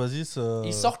qui choisissent.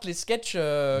 Ils sortent les sketchs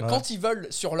quand ils veulent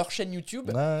sur leur chaîne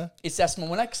YouTube. Ouais. Et c'est à ce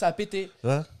moment-là que ça a pété.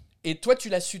 Ouais. Et toi, tu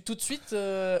l'as su tout de suite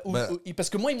parce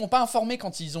que moi, ils m'ont pas informé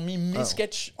quand ils ont mis mes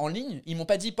sketchs en ligne. Ils m'ont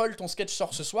pas dit, Paul, ton sketch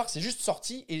sort ce soir. C'est juste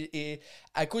sorti et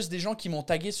à cause des gens qui m'ont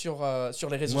tagué sur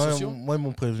les réseaux sociaux. Moi, ils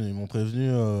m'ont prévenu.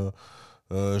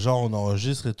 Genre, on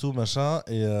enregistre et tout, machin.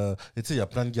 Et tu sais, il y a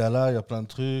plein de galas, il y a plein de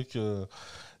trucs.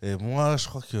 Et moi, je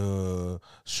crois que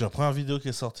je suis la première vidéo qui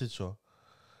est sortie, tu vois.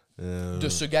 De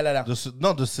ce gala-là.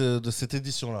 Non, de cette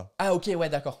édition-là. Ah, ok, ouais,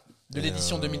 d'accord. De Et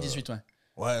l'édition 2018, ouais.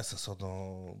 Ouais, ça sort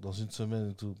dans une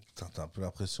semaine et tout. Putain, t'as un peu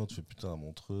l'impression, tu fais putain,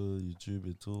 Montreux, YouTube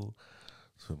et tout.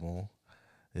 C'est bon.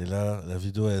 Et là, la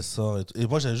vidéo, elle sort et tout. Et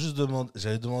moi,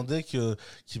 j'avais demandé qu'ils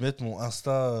mettent mon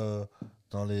Insta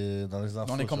dans les infos.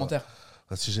 Dans les commentaires.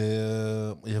 Parce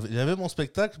que il y avait mon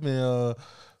spectacle, mais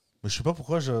je sais pas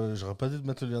pourquoi j'aurais pas dit de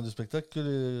mettre le lien du spectacle que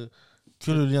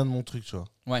le lien de mon truc, tu vois.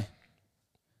 Ouais.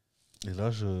 Et là,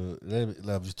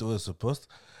 la vidéo, elle se poste.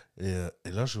 Et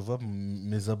là, je vois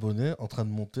mes abonnés en train de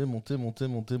monter.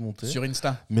 Sur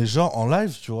Insta. Mais genre en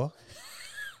live, tu vois.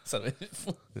 Ça doit être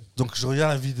fou. Donc je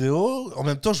regarde la vidéo. En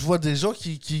même temps, je vois des gens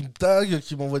qui me taguent,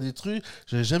 qui m'envoient des trucs.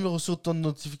 J'avais jamais reçu autant de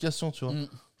notifications, tu vois.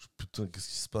 Putain, qu'est-ce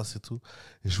qui se passe et tout.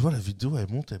 Et je vois la vidéo, elle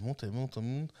monte.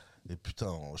 Et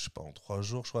putain, je sais pas, en 3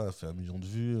 jours, je crois, elle a fait 1 million de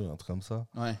vues, un truc comme ça.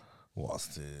 Ouais. Wow,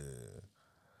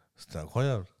 c'était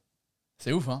incroyable.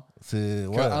 C'est ouf, hein.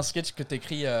 Un sketch que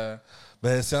t'écris.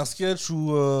 Ben, c'est un sketch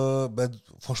où,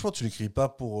 franchement, tu l'écris pas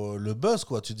pour le buzz,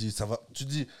 quoi. Tu dis,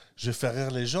 je vais faire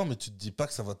rire les gens, mais tu te dis pas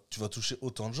que tu vas toucher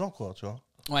autant de gens, quoi, tu vois.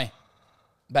 Ouais.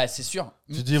 Bah, c'est sûr.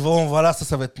 Tu dis, bon, voilà,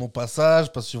 ça va être mon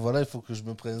passage, parce que voilà, il faut que je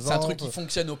me présente. C'est un truc qui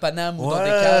fonctionne au Paname ou dans des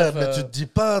caves. Mais tu te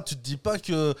dis pas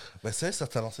que, ça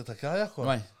t'a lancé ta carrière, quoi.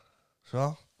 Ouais. Tu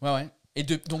vois. Ouais. Et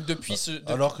donc, depuis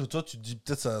alors que toi, tu te dis,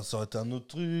 peut-être ça aurait été un autre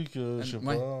truc, je sais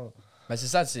pas. Bah c'est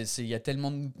ça, il y a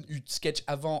tellement eu de sketchs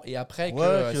avant et après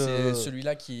que c'est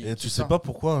celui-là qui. Et tu sais pas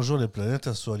pourquoi un jour les planètes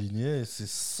elles sont alignées et c'est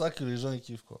ça que les gens ils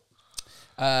kiffent, quoi.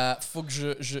 Faut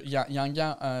que il y a un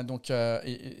gars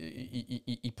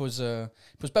il pose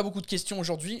pas beaucoup de questions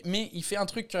aujourd'hui, mais il fait un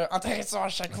truc intéressant à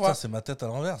chaque fois. Ça c'est ma tête à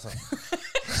l'envers, ça.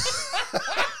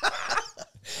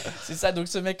 C'est ça, donc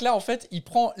ce mec-là en fait, il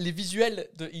prend les visuels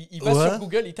il va sur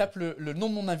Google, il tape le nom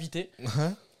de mon invité,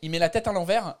 il met la tête à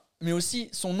l'envers. Mais aussi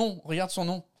son nom, regarde son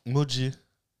nom. Moji.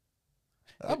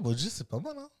 Ah, Moji, c'est pas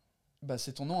mal, hein. Bah,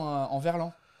 c'est ton nom en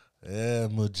verlan.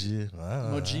 Moji.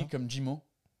 Moji, comme Jimo.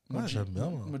 Ouais, j'aime bien.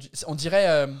 Moji. On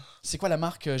dirait. C'est quoi la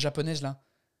marque japonaise, là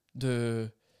une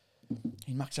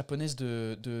marque japonaise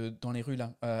dans les rues,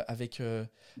 là. Avec.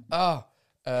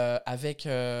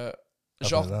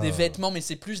 Des vêtements, mais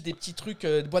c'est plus des petits trucs,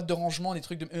 des boîtes de rangement, des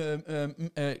trucs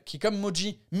qui est comme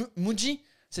Moji. Muji.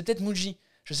 C'est peut-être Muji.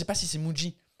 Je sais pas si c'est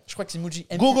Muji. Je crois que c'est Muji.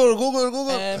 Google.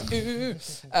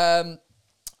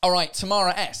 Alright,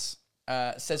 Tamara S.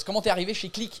 C'est comment t'es arrivé chez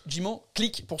Click, Jimo.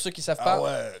 Click, pour ceux qui savent pas,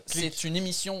 c'est une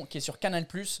émission qui est sur Canal+.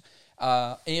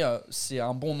 Et c'est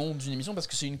un bon nom d'une émission parce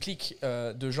que c'est une clique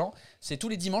de gens. C'est tous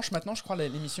les dimanches maintenant, je crois,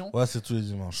 l'émission. Ouais, c'est tous les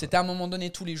dimanches. C'était à un moment donné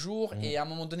tous les jours et à un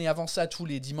moment donné avant ça tous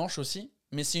les dimanches aussi.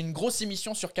 Mais c'est une grosse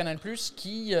émission sur Canal+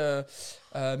 qui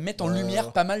met en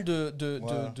lumière pas mal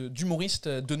d'humoristes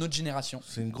de notre génération.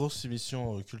 C'est une grosse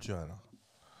émission culturelle.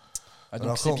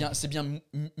 Donc c'est bien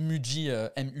Muji,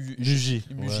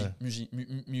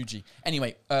 Muji.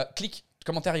 Anyway, Click,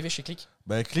 comment t'es arrivé chez Click ?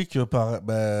 Click par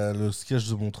le sketch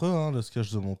de Montreux, le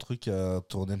sketch de Montreux qui a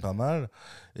tourné pas mal.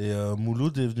 Et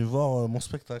Mouloud est venu voir mon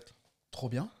spectacle. Trop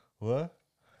bien. Ouais.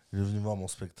 Il est venu voir mon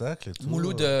spectacle et tout.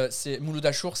 Mouloud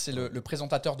Achour, c'est le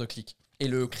présentateur de Click et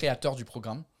le créateur du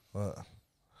programme. Ouais.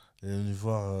 Il est venu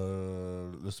voir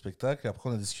le spectacle et après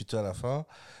on a discuté à la fin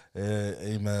et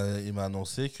il m'a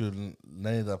annoncé que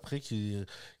l'année d'après qu'il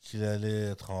allait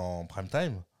être en prime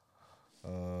time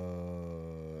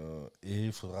et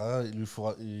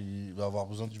il va avoir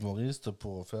besoin d'humoristes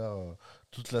pour faire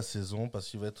toute la saison parce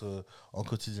qu'il va être en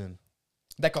quotidienne.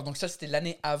 D'accord, donc ça c'était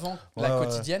l'année avant la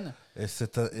quotidienne. Et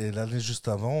l'année juste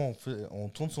avant, on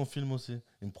tourne son film aussi.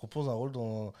 Il me propose un rôle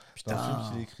dans un film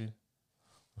qu'il a écrit.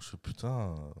 Je fais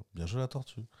putain, bien joué la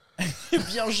tortue.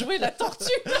 Bien joué la tortue.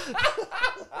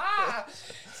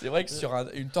 C'est vrai que sur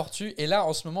une tortue, et là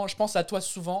en ce moment je pense à toi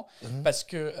souvent parce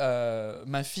que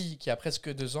ma fille qui a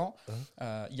presque 2 ans,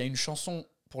 il y a une chanson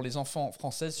pour les enfants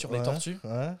françaises sur les tortues.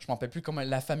 Ouais. Je ne me rappelle plus comment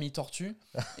La Famille Tortue.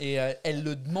 Et elle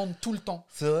le demande tout le temps.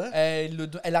 C'est vrai ?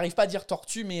 Elle n'arrive pas à dire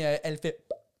tortue, mais elle fait...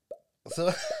 C'est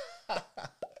vrai ?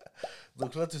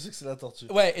 Donc là, tu sais que c'est la tortue.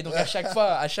 Ouais, et donc à chaque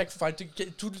fois,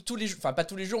 tous les jours, enfin pas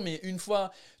tous les jours, mais une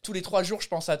fois, tous les 3 jours, je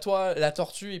pense à toi, la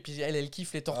tortue, et puis elle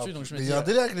kiffe les tortues, donc je me mais il dis. y a un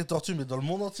délire avec les tortues, mais dans le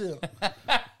monde entier.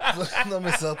 Non,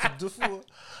 mais c'est un truc de fou. Hein.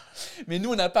 Mais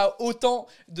nous, on n'a pas autant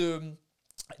de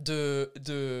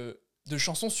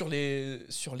chansons sur les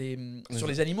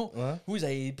animaux. Ouais. Vous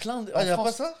avez plein de. Ah, en il y a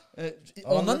France, pas ça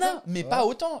on en a, Angleterre mais Ouais. pas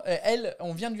autant. Elle,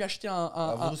 on vient de lui acheter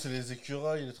Vous, c'est les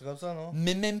écureuils, les trucs comme ça, non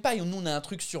Mais même pas. Nous, on a un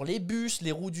truc sur les bus,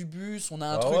 les roues du bus. On a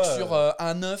un Ah truc ouais. sur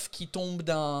un œuf qui tombe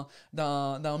d'un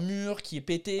mur qui est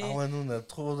pété. Ah ouais, nous, on a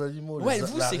trop d'animaux. Ouais,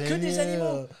 vous, c'est que des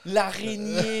animaux.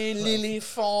 L'araignée,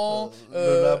 l'éléphant.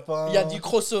 Le lapin. Il y a du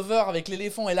crossover avec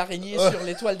l'éléphant et l'araignée sur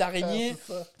l'étoile d'araignée.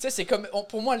 C'est ça. Tu sais, c'est comme.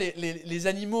 Pour moi, les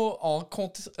animaux en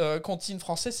comptine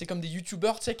français, c'est comme des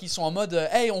youtubeurs, tu sais, qui sont en mode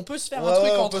hey, on peut se faire un Ouais,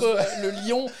 truc ouais, on entre peut se le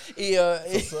lion et.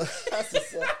 C'est ça. C'est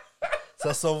ça.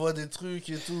 Ça s'envoie des trucs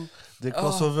et tout. Des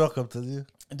crossovers, comme t'as dit.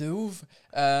 De ouf.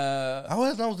 Ah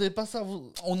ouais, non, vous avez pas ça,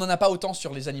 vous. On n'en a pas autant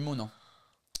sur les animaux, non.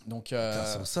 Donc. Putain,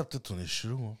 c'est pour ça, peut-être on est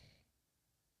chelou. Hein.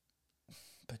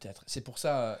 Peut-être. C'est pour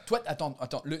ça. Toi, attends.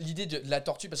 L'idée de la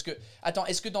tortue, parce que. Attends,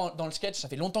 est-ce que dans le sketch, ça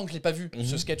fait longtemps que je l'ai pas vu,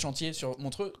 ce sketch entier sur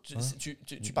Montreux.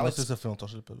 Tu parlais. Moi, ça fait longtemps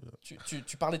que je l'ai pas vu.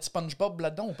 Tu parlais de SpongeBob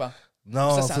là-dedans ou pas?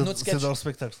 Non, Ça, c'est un autre sketch. C'est dans le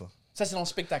spectacle, ça. Ça, c'est dans le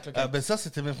spectacle, ok. Ah, ben ça,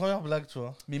 c'était mes premières blagues, tu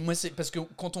vois. Mais moi, c'est parce que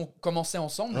quand on commençait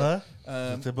ensemble. Ouais.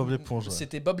 Euh, C'était Bob l'éponge. Ouais.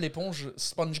 C'était Bob l'éponge,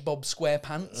 SpongeBob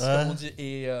SquarePants, Ouais. comme on dit,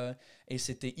 et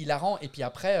c'était hilarant. Et puis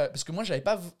après, parce que moi, je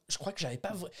crois que j'avais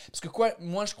pas, parce que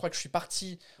moi, je crois que je suis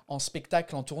parti en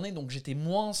spectacle, en tournée, donc j'étais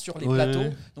moins sur les Oui, plateaux,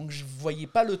 oui. donc je voyais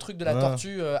pas le truc de la Ouais.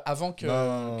 tortue avant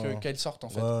Non. qu'elle sorte en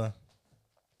fait. Ouais.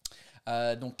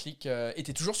 Donc Click, et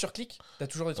t'es toujours sur Click? T'as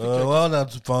toujours des trucs? Ouais,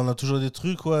 on a toujours des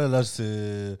trucs, ouais. Là,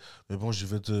 c'est. Mais bon, je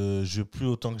vais plus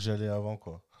autant que j'allais avant,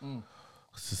 quoi.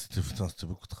 C'était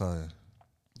beaucoup de travail.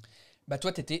 Bah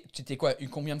toi, t'étais quoi?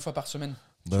 Combien de fois par semaine?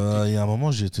 Bah, il y a un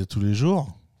moment, j'y étais tous les jours.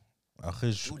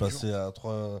 Après, je suis Tous les passé à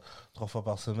 3 fois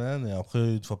par semaine, et après,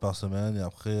 1 fois par semaine, et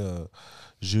après,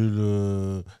 j'ai eu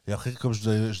le. Et après, comme je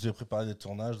devais préparer des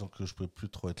tournages, donc je pouvais plus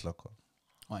trop être là, quoi.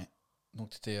 Ouais.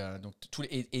 Donc t'étais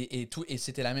et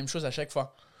c'était la même chose à chaque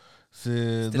fois.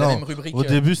 C'était la même rubrique. Au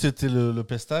début, c'était le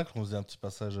pestacle, on faisait un petit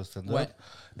passage stand-up. Ouais.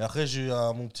 Et après, j'ai eu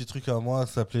mon petit truc à moi,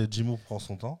 ça s'appelait Jimmo prend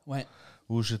son temps. Ouais.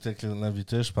 Où j'étais avec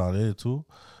l'invité, je parlais et tout.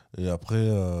 Et après,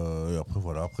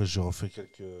 voilà. Après, j'ai refait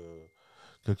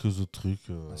quelques autres trucs.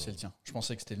 Ah, c'est le tien. Je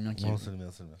pensais que c'était le mien qui. Non, c'est le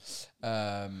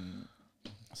mien.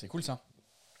 C'est cool ça.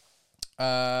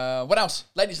 What else?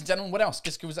 Ladies and gentlemen, what else?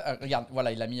 Qu'est-ce que vous... regarde,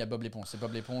 voilà, il a mis à Bob l'éponge. C'est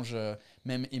Bob l'éponge,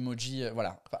 même emoji,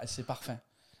 voilà. C'est parfait.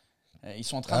 Ils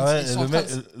sont en train Ah ouais, de... ils sont en train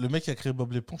de- le mec qui a créé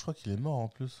Bob l'éponge, je crois qu'il est mort en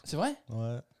plus. C'est vrai?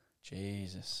 Ouais.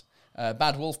 Jesus.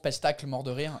 Bad Wolf, Pestacle, mort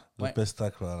de rire. Le Ouais.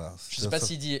 pestacle, voilà. Je sais pas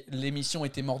s'il dit l'émission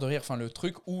était mort de rire, enfin le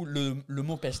truc, ou le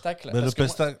mot Pestacle. Mais parce que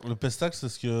moi- le pestacle, c'est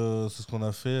ce qu'on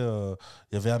a fait.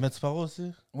 Il y avait Ahmed Sparrow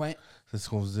aussi. Ouais, C'est ce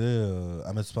qu'on faisait.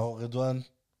 Ahmed Sparrow, Redouane,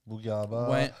 Bougaraba,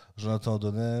 ouais. Jonathan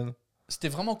O'Donnell. C'était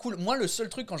vraiment cool. Moi, le seul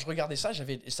truc, quand je regardais ça,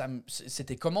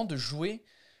 c'était comment de jouer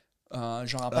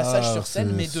genre un passage sur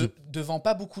scène, mais devant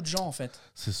pas beaucoup de gens, en fait.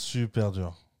 C'est super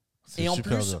dur. C'est Et en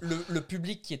super plus, dur. le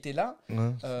public qui était là...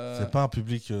 Ouais. euh, C'est pas un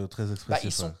public très bah, expressif.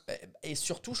 ils sont... ouais. Et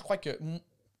surtout, je crois que...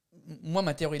 Moi,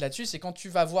 ma théorie là-dessus, c'est quand tu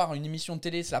vas voir une émission de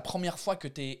télé, c'est la première fois que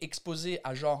tu es exposé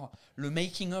à genre le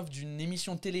making-of d'une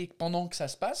émission de télé pendant que ça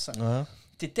se passe. Ouais.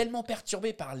 T'es tellement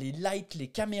perturbé par les lights, les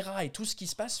caméras et tout ce qui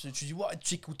se passe, tu dis, wow,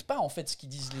 tu écoutes pas en fait ce qu'ils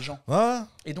disent les gens. Ouais.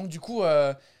 Et donc, du coup,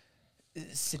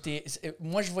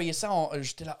 moi je voyais ça,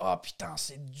 j'étais là, oh putain,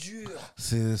 c'est dur.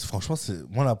 Franchement, c'est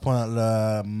moi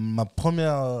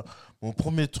mon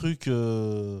premier truc.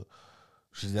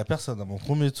 Je dis à personne. Mon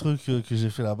premier truc que j'ai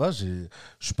fait là-bas, je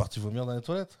suis parti vomir dans les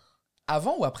toilettes.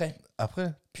 Avant ou après?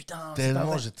 Après, Putain, c'est pas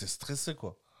tellement vrai. j'étais stressé,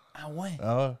 quoi. Ah ouais.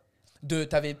 Ah ouais.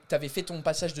 T'avais fait ton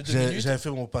passage de 2 minutes. J'avais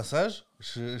fait mon passage.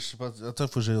 Je sais pas. Attends, il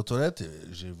faut que j'aille aux toilettes et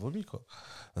j'ai vomi, quoi.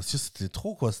 Parce que c'était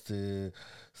trop, quoi. C'était.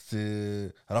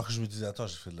 Alors que je me disais, attends,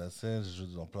 j'ai fait de la scène, j'ai joué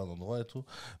dans plein d'endroits et tout.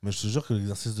 Mais je te jure que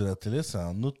l'exercice de la télé, c'est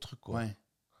un autre truc, quoi. Ouais.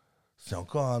 C'est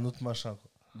encore un autre machin, quoi.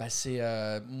 Bah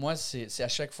moi c'est à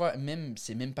chaque fois,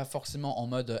 c'est même pas forcément en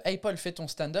mode hey Paul, fais ton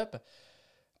stand-up.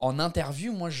 En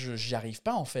interview, moi j'y arrive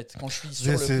pas en fait. Quand je suis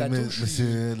sur le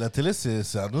plateau, la télé,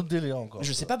 c'est un autre délire encore.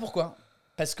 je sais pas pourquoi.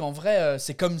 Parce qu'en vrai,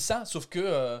 c'est comme ça, sauf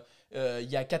que il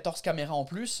y a 14 caméras en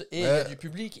plus et il y a du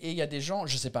public et il y a des gens,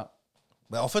 je sais pas.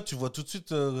 Bah, en fait, tu vois tout de suite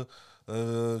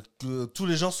que tous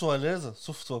les gens sont à l'aise,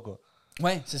 sauf toi, quoi.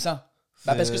 Ouais, c'est ça.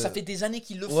 Bah parce que ça fait des années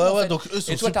qu'ils le font. Ouais, en ouais, fait. donc eux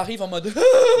sont Et toi t'arrives en mode ouais,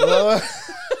 ouais.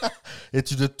 Et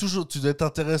tu dois être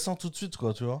intéressant tout de suite,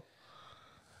 quoi, tu vois.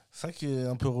 C'est ça qui est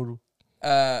un peu relou.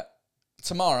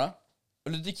 Tamara,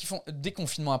 le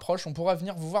déconfinement approche, on pourra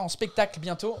venir vous voir en spectacle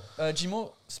bientôt.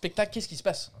 Jimo, spectacle, qu'est-ce qui se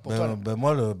passe pour toi là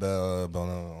Moi,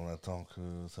 on attend que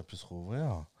ça puisse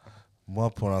rouvrir. Moi,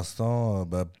 pour l'instant,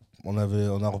 on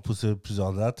a repoussé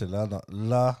plusieurs dates et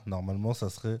là, normalement, ça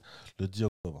serait le 10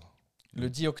 octobre. Le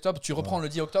 10 octobre, tu reprends le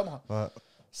 10 octobre Ouais,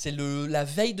 C'est la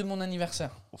veille de mon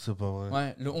anniversaire. c'est pas vrai.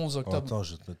 Ouais, le 11 Oh, octobre. attends,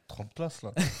 je vais te mettre 30 places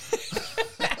là.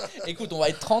 Écoute, on va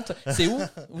être 30. C'est où,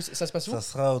 ça se passe où Ça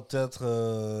sera au théâtre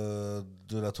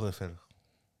de la Tour Eiffel.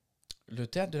 Le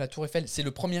théâtre de la Tour Eiffel. C'est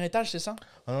le premier étage, c'est ça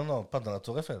Ah non, pas dans la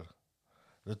Tour Eiffel.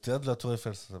 Le théâtre de la Tour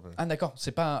Eiffel, ça s'appelle. Ah d'accord,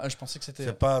 c'est pas. Je pensais que c'était.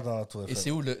 C'est pas dans la Tour Eiffel. Et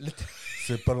c'est où le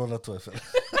C'est pas loin de la Tour Eiffel.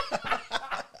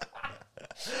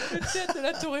 théâtre de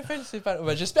la Tour Eiffel, c'est pas.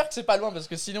 Bah, j'espère que c'est pas loin parce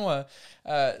que sinon,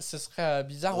 ce serait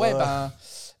bizarre. Ouais,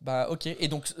 Ouais. ok. Et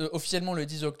donc officiellement le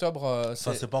 10 octobre,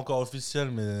 Enfin, c'est pas encore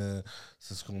officiel, mais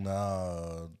c'est ce qu'on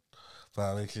a. Enfin,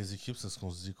 avec les équipes, c'est ce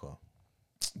qu'on se dit, quoi.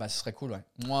 Bah, ce serait cool, ouais.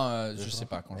 Moi, je Déjà. sais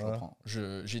pas quand je Ouais. reprends.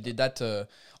 J'ai des dates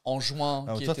en juin.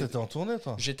 Ah, mais qui toi, étaient- t'étais en tournée,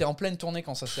 toi. J'étais en pleine tournée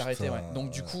quand ça s'est arrêté, Putain, ouais.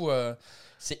 Donc du ouais. coup,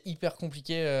 c'est hyper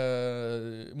compliqué.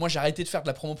 Moi, j'ai arrêté de faire de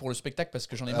la promo pour le spectacle parce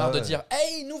que j'en ai marre de ouais. dire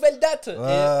hey, nouvelle date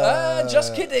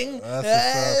just kidding Ouais,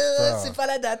 c'est ça, putain. c'est pas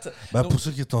la date. Bah, Donc- pour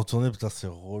ceux qui étaient en tournée, putain, c'est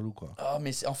relou, quoi. Oh,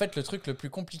 mais en fait, le truc le plus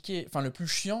compliqué, enfin le plus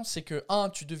chiant, c'est que,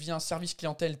 tu deviens service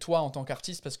clientèle, toi, en tant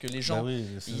qu'artiste, parce que les gens, Bah oui,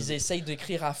 c'est- ils essayent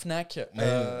d'écrire à Fnac Mais-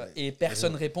 et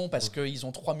personne répond parce qu'ils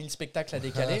ont 3000 spectacles à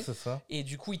décaler. Ah, c'est ça. Et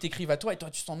du coup, ils t'écrivent à toi et toi,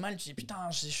 tu te sens mal, tu dis putain,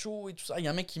 c'est chaud et tout ça. Il y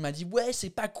a un mec qui m'a dit ouais, c'est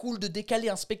pas cool de décaler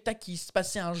un spectacle qui se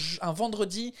passait un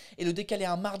vendredi et le décaler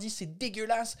un mardi, c'est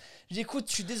dégueulasse. J'ai dit écoute,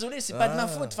 je suis désolé, c'est pas de ma Ah.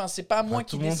 faute, enfin, c'est pas moi Enfin,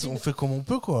 qui tout le monde, décide. on fait comme on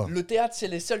peut, quoi. Le théâtre, c'est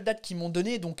les seules dates qu'ils m'ont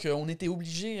donné, donc on était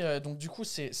obligés. Donc du coup,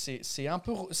 c'est un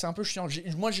peu chiant.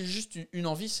 Moi, j'ai juste une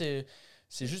envie, c'est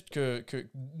juste que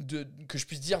je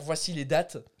puisse dire voici les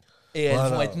dates et elles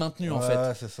Voilà. vont être maintenues en fait,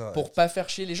 Ouais, c'est ça. pour pas faire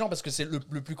chier les gens parce que c'est le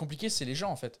plus compliqué, c'est les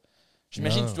gens en fait.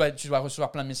 J'imagine Ouais. que tu dois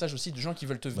recevoir plein de messages aussi de gens qui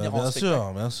veulent te Bah, venir en bien spectacle.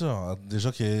 sûr, bien sûr. Des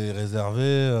gens qui est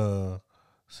réservé,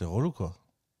 c'est relou, quoi.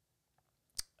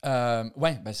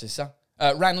 Ouais, bah c'est ça.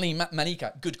 Ranley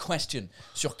Malika, good question.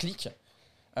 Sur Click,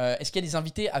 est-ce qu'il y a des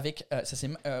invités avec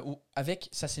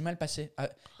ça s'est mal passé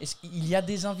Est-ce qu'il y a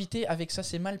des invités avec ça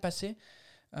s'est mal passé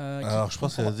Alors, je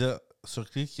pense qu'il va dire sur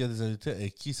Click, il y a des invités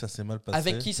avec qui ça s'est mal passé.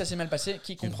 Avec qui ça s'est mal passé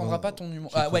Qui Qui comprendra vont- pas ton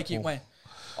humour qui comprend. ouais.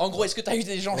 En gros, est-ce que tu as eu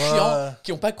des gens Ouais. chiants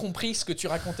qui ont pas compris ce que tu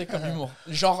racontais comme humour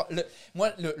Genre,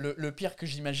 moi, le pire que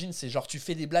j'imagine, c'est genre tu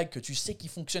fais des blagues que tu sais qui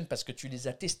fonctionnent parce que tu les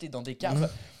as testées dans des caves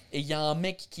et il y a un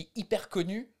mec qui est hyper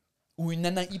connu ou une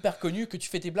nana hyper connue que tu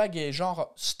fais tes blagues et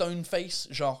genre stone face,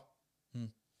 genre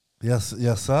Il y a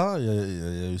ça, il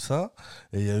y a eu ça.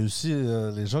 Et il y a eu aussi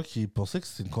les gens qui pensaient que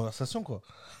c'était une conversation, quoi.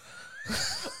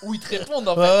 où ils te répondent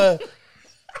en fait. Ouais.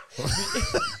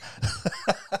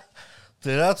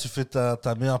 T'es là, tu fais ta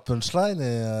meilleure punchline et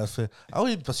elle fait ah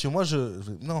oui, parce que moi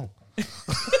non.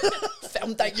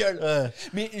 Ferme ta gueule. Ouais.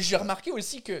 Mais j'ai remarqué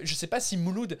aussi que je sais pas si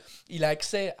Mouloud il a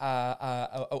accès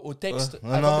au texte Ouais.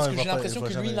 avant, Non, parce il que voit j'ai pas- l'impression il voit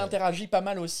que lui il jamais. interagit pas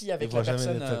mal aussi Il avec voit la jamais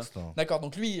personne. les textes, non. D'accord,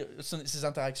 donc lui ses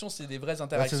interactions c'est des vraies Ouais,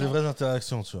 interactions. c'est des vraies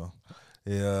interactions, tu vois.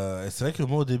 Et c'est vrai que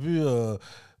moi, au début,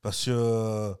 parce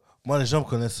que moi, les gens me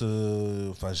connaissent.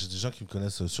 Enfin, j'ai des gens qui me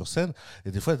connaissent sur scène.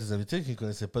 Et des fois, il y a des invités qui ne me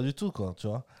connaissaient pas du tout, quoi, tu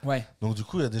vois. Ouais. Donc, du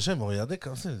coup, il y a des gens qui me regardaient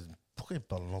comme ça. Pourquoi il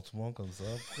parle lentement comme ça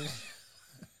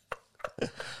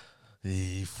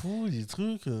Et il fout des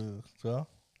trucs, tu vois.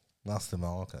 Non, c'était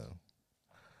marrant, quand même.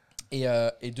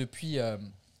 Et depuis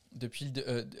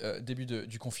le début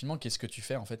du confinement, qu'est-ce que tu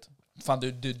fais en fait Enfin,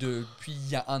 depuis il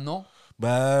y a un an.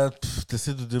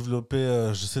 J'essaie de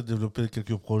développer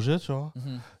quelques projets, tu vois.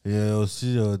 Et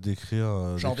aussi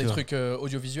d'écrire. Genre des d'écrire truques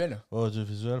audiovisuels.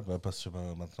 audiovisuel, parce que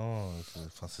maintenant,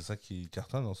 c'est ça qui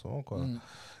cartonne en ce moment, quoi. Mhm.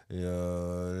 Et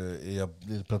il y a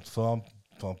des plateformes,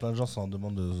 enfin plein de gens sont en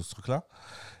demande de ce truc-là.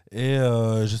 Et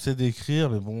j'essaie d'écrire,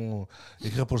 mais bon,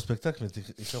 écrire pour le spectacle, mais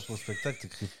écrire pour le spectacle,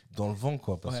 t'écris dans le vent,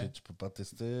 quoi, parce Ouais. que tu peux pas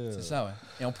tester. C'est ça, ouais.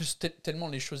 Et en plus, tellement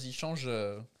les choses y changent.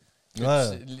 Que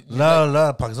Ouais. les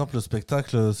Là, par exemple, le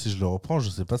spectacle, si je le reprends, je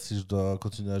sais pas si je dois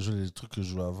continuer à jouer les trucs que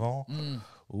je jouais avant, Mhm.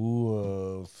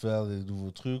 ou faire des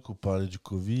nouveaux trucs, ou parler du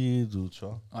Covid, ou tu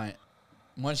vois. Ouais.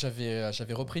 Moi, j'avais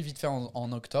repris vite fait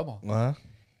en octobre. Ouais.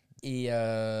 Et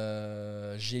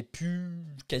j'ai pu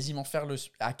quasiment faire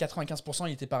à 95%,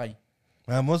 il était pareil.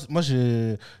 Ouais, moi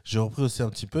j'ai repris aussi un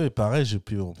petit peu, et pareil, j'ai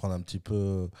pu reprendre un petit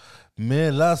peu.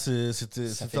 Mais là, Ça c'était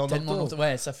fait en tellement octobre. longtemps.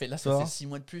 Ouais, ça fait Ça fait va 6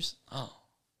 mois de plus. Oh.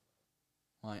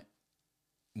 Ouais.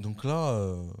 Donc là,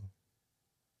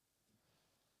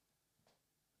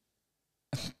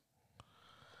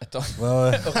 Attends,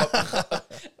 Ouais, ouais.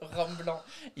 Rhum blanc.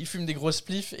 Il fume des gros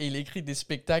spliffs et il écrit des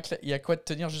spectacles. Il y a quoi de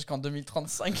tenir jusqu'en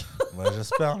 2035? Ouais,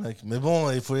 j'espère, mec. Mais bon,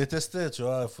 il faut les tester, tu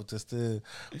vois. Faut tester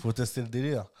le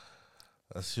délire.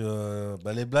 Parce que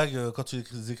les blagues, quand tu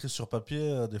les écris sur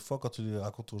papier, des fois, quand tu les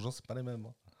racontes aux gens, c'est pas les mêmes.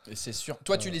 Hein. Et c'est sûr.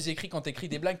 Toi, tu les écris quand t'écris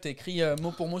des blagues, t'écris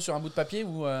mot pour mot sur un bout de papier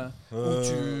ou tu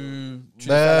les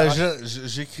fais à l'arrache?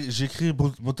 J'écris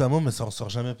mot à mot, mais ça ressort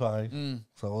jamais pareil. Hmm.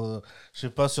 Je sais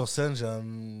pas, sur scène, ça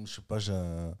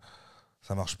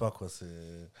marche pas, quoi.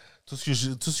 C'est tout ce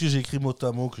que j'ai écrit mot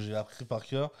à mot, que j'ai appris par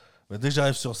cœur. Mais dès que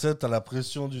j'arrive sur scène, t'as la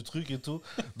pression du truc et tout.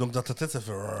 Donc dans ta tête, ça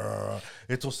fait...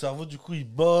 Et ton cerveau, du coup, il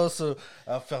bosse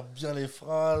à faire bien les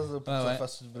phrases pour que ça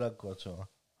fasse une blague, quoi, tu vois.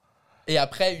 Et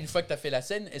après, une fois que t'as fait la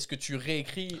scène, est-ce que tu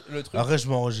réécris le truc? Après, je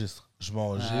m'enregistre.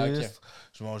 Ah, ok.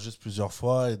 Je m'enregistre plusieurs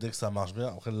fois et dès que ça marche bien,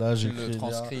 après là, Tu j'écris le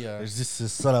transcris. bien. Et je dis, c'est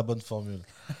ça la bonne formule.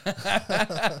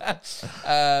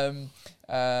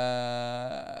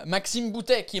 Maxime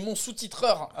Boutet, qui est mon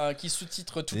sous-titreur, qui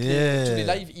sous-titre tous les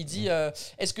lives, il dit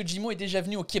est-ce que Jimo est déjà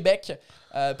venu au Québec?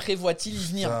 Prévoit-il y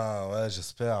venir? Putain, ouais,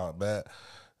 j'espère.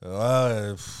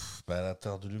 La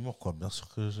terre de l'humour, quoi. Bien sûr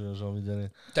que j'ai envie d'y aller.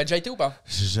 T'as déjà été ou pas?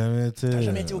 J'ai jamais été. T'as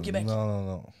jamais été au Québec?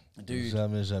 Non. Dude.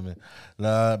 Jamais.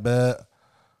 La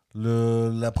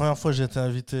première fois que j'ai été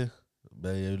invité, il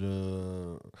y a eu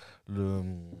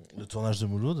le tournage de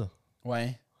Mouloud.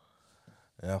 Ouais.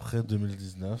 Et après,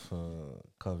 2019,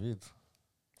 Covid.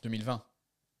 2020.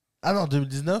 Ah non,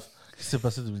 2019 Qu'est-ce qui s'est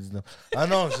passé 2019 Ah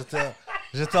non,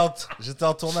 j'étais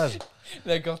en tournage.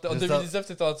 D'accord, en 2019,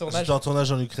 t'étais en tournage. J'étais en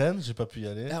tournage en Ukraine, j'ai pas pu y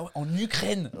aller. Ah ouais, en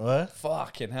Ukraine? Ouais.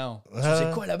 Fucking hell. Tu Ouais.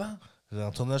 faisais quoi là-bas? J'ai un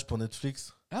tournage pour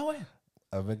Netflix Ah ouais?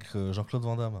 avec Jean-Claude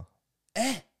Van Damme.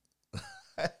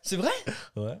 C'est vrai?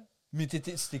 Ouais. Mais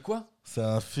c'était quoi? C'est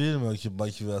un film qui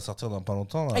va sortir dans pas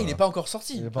longtemps. Là. Ah, il est pas encore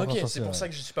sorti. Il est pas encore sorti, c'est pour ouais. ça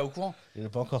que je suis pas au courant. Il est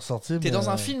pas encore sorti. T'es mais, dans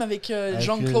un film avec avec,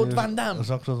 Jean-Claude Van Damme.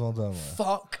 Jean-Claude Van Damme, ouais.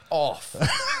 Fuck off.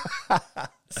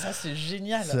 Ça, c'est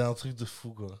génial. C'est un truc de fou,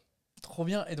 quoi. Trop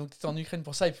bien. Et donc, t'étais en Ukraine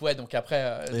pour ça. Et puis, ouais, donc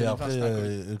après, Et 2020, après, c'était un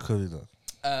Covid. le Covid.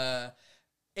 Ouais.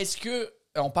 Est-ce que,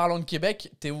 en parlant de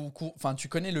Québec, tu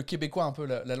connais le québécois un peu,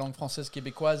 la langue française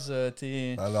québécoise,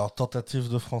 Alors, tentative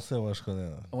de français, ouais, je connais.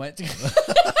 Ouais.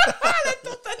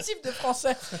 De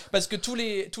français, parce que tous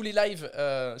les lives,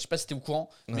 je sais pas si t'es au courant,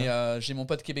 mais j'ai mon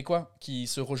pote québécois qui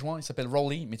se rejoint, il s'appelle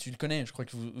Rowley, mais tu le connais, je crois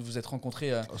que vous vous êtes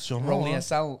rencontrés. Sûrement. Rowley Hein.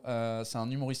 Assal, c'est un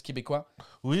humoriste québécois.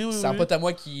 Oui. C'est un pote à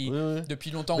moi qui, Oui. depuis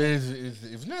longtemps. Mais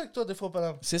il venait avec toi des fois au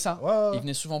Paname. C'est ça. Ouais. Il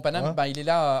venait souvent au Paname. Ouais. Bah, il est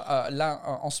là,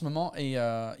 en ce moment et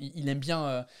il aime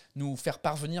bien nous faire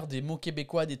parvenir des mots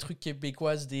québécois, des trucs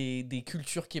québécoises, des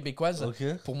cultures québécoises. Ok.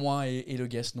 Pour moi et le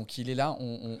guest. Donc il est là,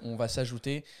 on va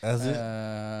s'ajouter.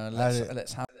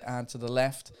 Let's have to the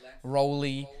left.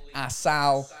 Rowley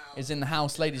Assal is in the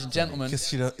house, ladies and gentlemen. Qu'est-ce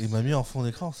qu'il a? Il m'a mis en fond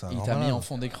d'écran, ça. Il t'a mis en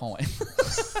fond d'écran, ouais.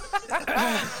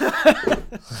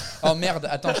 Oh merde,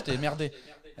 attends, je t'ai merdé.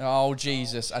 Oh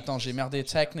Jesus, attends, j'ai merdé.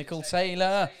 Technical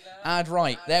Taylor. Add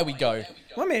right, there we go.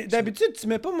 Ouais, mais d'habitude, tu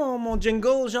mets pas mon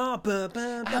jingle genre.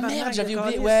 Ah merde, j'avais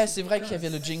oublié. Ouais, c'est vrai qu'il y avait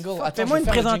le jingle. Attends, Fais-moi je une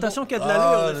vais faire le présentation qui a de Ah,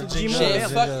 l'allure. le C'est jingle. Jimo,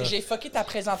 jingle. merde. J'ai fucké ta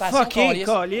présentation. Fucké, câlisse.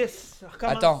 calice.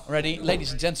 Recommence. Attends, ready?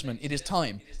 Ladies and gentlemen, it is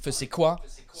time. C'est quoi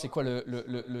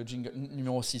le jingle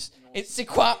numéro 6? Et c'est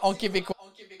quoi en québécois?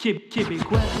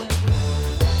 Québécois.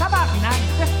 Tabarnak,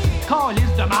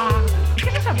 calice de merde.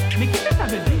 Mais qu'est-ce que ça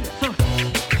veut dire, ça?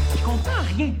 Je comprends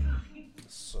rien.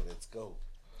 So let's go.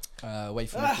 Ouais, il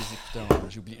faut mettre les écouteurs.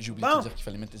 J'ai oublié de te dire qu'il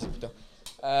fallait mettre les écouteurs.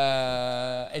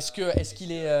 Est-ce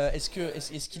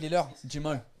qu'il est l'heure,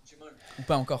 Jimo? Ou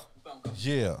pas encore?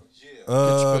 Yeah.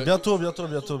 peux- Bientôt,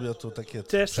 t'inquiète.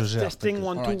 Test, Je gère, testing,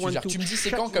 t'inquiète. 1, Alright, 2, 1, 2. tu me dis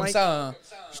c'est quand comme ça,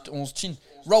 on se chine.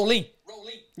 Rowley,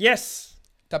 Yes.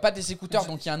 t'as pas des écouteurs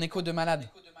donc il y a un écho de malade.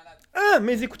 Ah,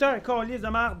 mes écouteurs, calice de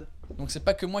merde. Donc c'est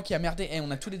pas que moi qui a merdé. On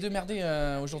a tous les deux merdé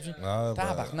aujourd'hui. Ah, bah.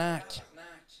 Tabarnak.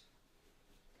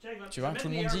 Tu vois, tout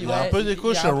le monde dit. Il y a un peu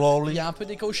d'écho il y a chez Rowley. Il y a un peu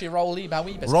d'écho chez Rowley, bah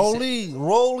oui. Parce que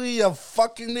Rowley, il y a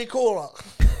fucking écho là.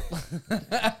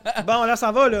 Bon, là,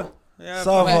 ça va, là.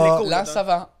 Ça ouais, va. là, ça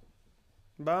va.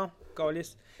 Bon,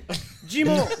 calice.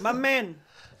 Jimo, my man.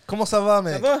 Comment ça va,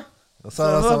 mec? Ça va?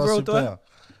 Ça va, bro, super. toi?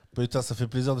 Putain, ça fait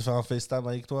plaisir de faire un FaceTime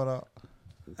avec toi là.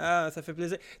 Ah, ça fait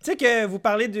plaisir. Tu sais que vous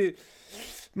parlez de...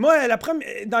 Moi,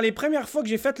 dans les premières fois que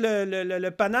j'ai fait le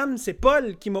Paname, c'est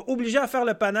Paul qui m'a obligé à faire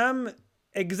le Paname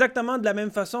exactement de la même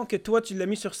façon que toi, tu l'as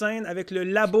mis sur scène avec le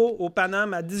labo au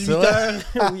Paname à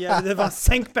 18h où il y avait devant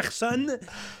 5 personnes.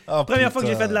 Oh, Première fois que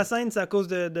j'ai putain. fait de la scène, c'est à cause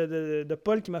de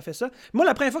Paul qui m'a fait ça. Moi,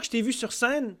 la première fois que je t'ai vu sur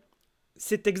scène,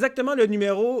 c'est exactement le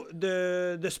numéro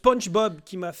de SpongeBob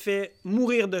qui m'a fait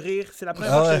mourir de rire. C'est la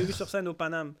première fois que je t'ai vu sur scène au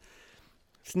Paname.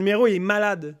 Ce numéro, il est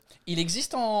malade. Il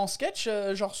existe en sketch,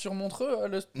 genre sur Montreux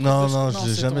Non,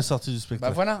 j'ai c'est jamais ton- sorti du Bah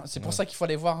spectacle. voilà, c'est pour ça qu'il faut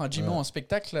aller voir un Jimo en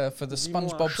spectacle for the Jimo en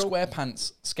SpongeBob show. SquarePants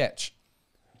sketch.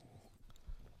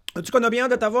 En tout cas, on a bien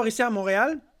hâte de t'avoir ici à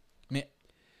Montréal. Mais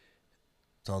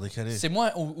T'es en décalé. c'est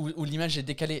moi où l'image est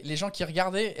décalée. Les gens qui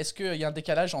regardaient, est-ce qu'il y a un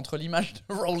décalage entre l'image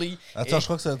de Rowley Attends, et... je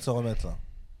crois que ça va te se remettre là.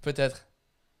 Peut-être.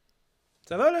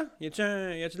 Ça va, là? Y a-tu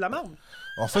de la marde?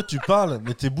 En fait, tu parles,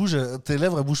 mais tes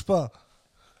lèvres elles bougent pas.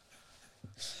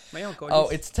 Voyons, Oh,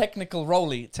 câlisse. it's technical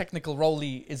Rowley. Technical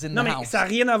Rowley is in Non, the mais house. ça n'a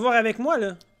rien à voir avec moi,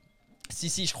 là.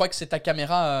 Si, je crois que c'est ta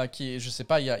caméra qui est... Je sais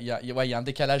pas, il y a un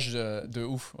décalage de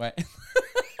ouf, ouais.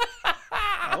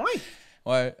 Ah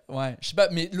ouais? Ouais. Je sais pas,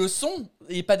 mais le son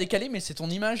est pas décalé, mais c'est ton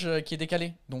image qui est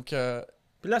décalée. Donc...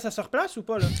 Puis là, ça se replace ou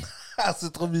pas, là? Ah,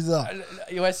 c'est trop bizarre.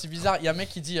 Ouais, c'est bizarre. Il y a un mec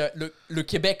qui dit le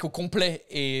Québec au complet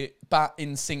et pas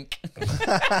in sync.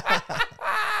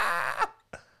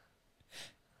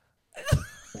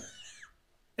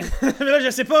 Mais là, je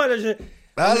sais pas, là.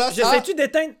 Ah, là, J'essaie-tu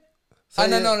d'éteindre? ça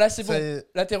y est, non, là c'est bon. ça y est.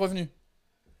 Là t'es revenu.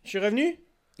 Je suis revenu?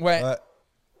 Ouais. Ouais.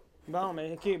 Bon,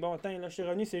 mais ok, bon, attends, là, je suis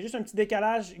revenu. C'est juste un petit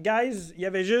décalage. Guys, il y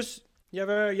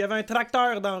avait un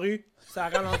tracteur dans la rue. Ça a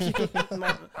ralenti tout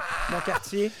mon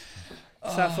quartier.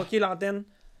 Ça a fucké l'antenne.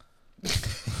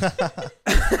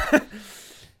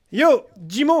 Yo,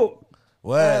 Jimo,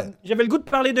 Ouais. j'avais le goût de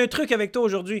parler d'un truc avec toi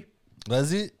aujourd'hui.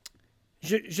 Vas-y.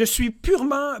 Je suis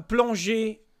purement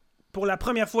plongé pour la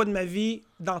première fois de ma vie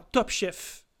dans Top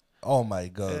Chef. Oh my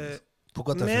god. Euh,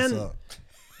 Pourquoi t'as man, fait ça?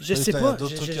 Je Putain, sais y a pas.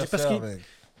 d'autres trucs à parce faire, que- mec.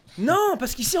 Non,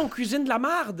 parce qu'ici, on cuisine de la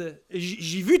marde.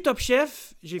 J'ai vu Top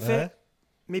Chef, j'ai fait... Ouais.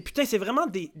 Mais putain, c'est vraiment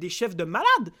des chefs de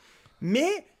malades. Mais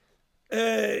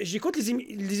j'écoute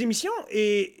les émissions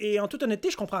et en toute honnêteté,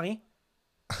 je comprends rien.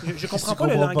 Je comprends Tu pas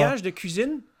le comprends pas? langage de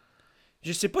cuisine.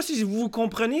 Je sais pas si vous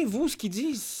comprenez, vous, ce qu'ils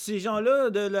disent, ces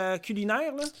gens-là de la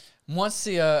culinaire, là. Moi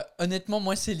c'est honnêtement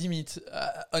moi c'est limite.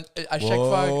 À chaque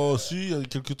fois. Oh, si, il y a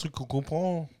quelques trucs qu'on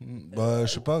comprend. Bah,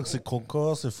 je sais pas, c'est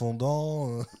croquant, c'est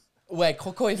fondant. Ouais,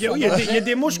 croco et Il y a fondant. il y a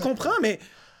des mots, je comprends, mais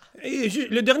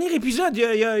le dernier épisode, il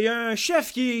y a un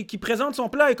chef qui présente son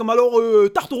plat et comme alors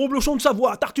tarte au reblochon de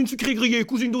Savoie, tartine sucrée grillée,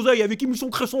 cousine d'oseille avec émulsion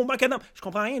cresson, macadam. Je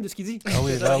comprends rien de ce qu'il dit. Ah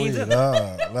oui, Ça veut là, rien oui, dire.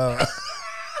 là.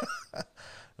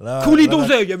 Là, Coulis là,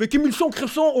 d'oseille avec émulsion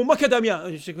cresson au macadamia.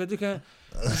 Je sais quoi dire quand.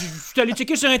 Je suis allé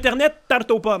checker sur internet, tarte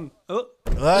aux pommes. Oh.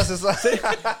 Ouais, c'est ça.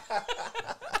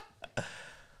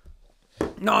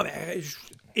 Non, mais.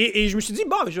 Et je me suis dit,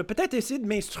 bon, je vais peut-être essayer de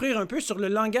m'instruire un peu sur le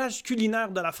langage culinaire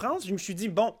de la France. Je me suis dit,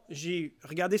 bon, j'ai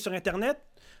regardé sur internet.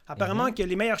 Apparemment que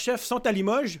les meilleurs chefs sont à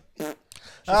Limoges.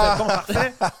 J'ai fait, bon,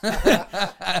 parfait.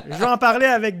 Je vais en parler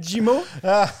avec Jimo.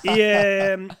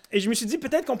 Et je me suis dit,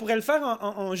 peut-être qu'on pourrait le faire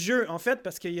en jeu, en fait,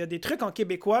 parce qu'il y a des trucs en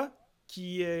québécois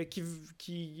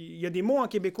il y a des mots en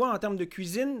québécois en termes de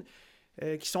cuisine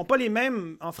qui sont pas les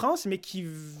mêmes en France, mais qui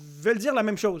veulent dire la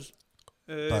même chose.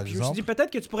 Par Puis je me suis dit, exemple?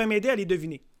 peut-être que tu pourrais m'aider à les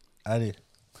deviner. Allez.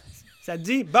 Ça te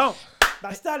dit, bon,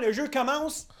 basta, le jeu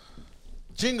commence.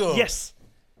 Jingle. Yes.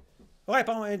 Ouais,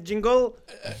 bon, un jingle.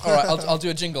 Alright, I'll do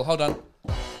a jingle. Hold on.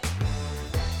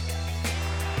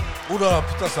 Oula,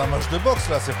 putain, c'est un match de boxe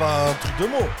là, c'est pas un truc de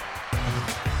mots.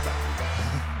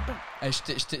 Hey,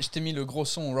 je t'ai mis le gros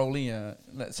son Rowley.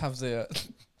 Ça faisait.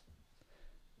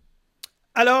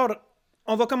 Alors,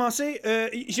 on va commencer.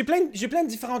 J'ai plein de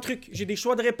différents trucs. J'ai des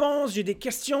choix de réponses, j'ai des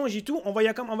questions, j'ai tout. On va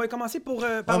y commencer par Ah,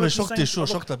 le mais plus je sens que simple. t'es chaud, On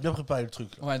je va- sens que t'as bien préparé le truc.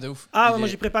 Là. Ouais, de ouf. Ah, Il ouais, moi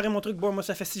est- j'ai préparé mon truc. Bon, moi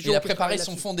ça fait 6 jours. Il a que je préparé travaille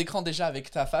son là-dessus. fond d'écran déjà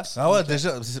avec ta face. Ah ouais, Donc,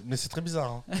 déjà, mais c'est très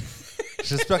bizarre. Hein.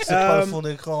 J'espère que c'est pas le fond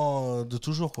d'écran de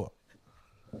toujours, quoi.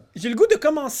 J'ai le goût de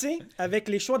commencer avec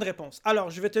les choix de réponse. Alors,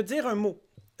 je vais te dire un mot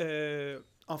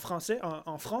en français,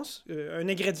 en France, un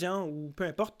ingrédient ou peu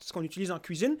importe ce qu'on utilise en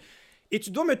cuisine, et tu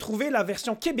dois me trouver la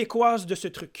version québécoise de ce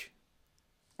truc.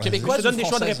 Québécoise Je te donne ou des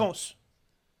choix de française? réponse.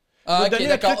 Ah, Je vais ok, donner un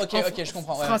d'accord. truc Ok, en je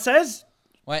comprends. Ouais. Française,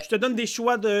 Ouais. je te donne des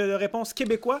choix de réponse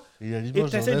québécois. Et, à Et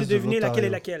Limoges, t'essayes dans de l'Est deviner l'Ontario. laquelle est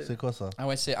laquelle. C'est quoi ça? Ah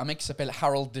ouais, c'est un mec qui s'appelle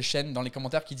Harold Deschênes dans les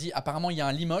commentaires qui dit apparemment il y a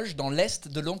un Limoges dans l'est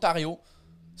de l'Ontario.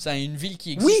 C'est une ville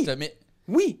qui existe, Oui. mais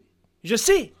Oui, je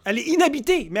sais, elle est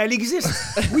inhabitée, mais elle existe.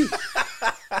 Oui.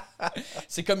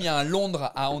 c'est comme il y a un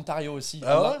Londres à Ontario aussi.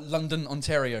 Ah à ouais London,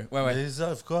 Ontario. Ouais, ouais. Mais ils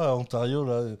arrivent quoi à Ontario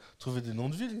là? Trouver des noms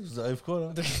de villes? Ils arrivent quoi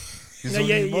là? Ils Là, ont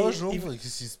y a- Limoges, y a- Londres,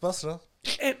 qu'est-ce qui se passe là?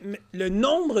 Mais le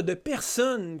nombre de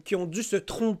personnes qui ont dû se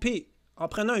tromper en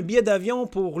prenant un billet d'avion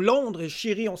pour Londres,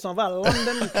 chérie, on s'en va à London,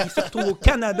 puis ils se retrouvent au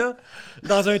Canada,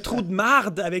 dans un trou de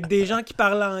marde, avec des gens qui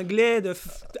parlent anglais,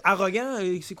 arrogants.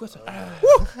 Et c'est quoi ça?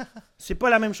 Ouh! C'est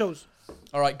pas la même chose.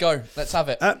 Alright, go. Let's have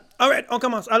it. Alright, on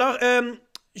commence. Alors,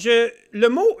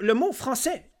 le mot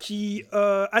français qui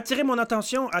a attiré mon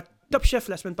attention à Top Chef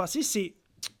la semaine passée, c'est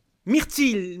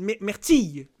Myrtille.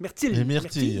 Myrtille. Les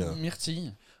myrtilles.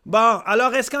 Myrtille. Bon,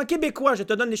 alors est-ce qu'en québécois, je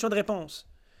te donne les choix de réponse.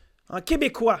 En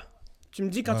québécois, tu me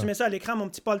dis quand tu mets ça à l'écran, mon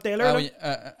petit Paul Taylor. Ah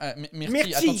là. oui, myrtille.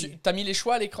 Myrtille. Attends, t'as mis les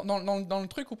choix à l'écran dans le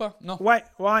truc ou pas? Non. Ouais.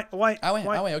 Ah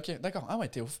ouais, ok, d'accord. Ah ouais,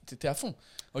 t'es à fond.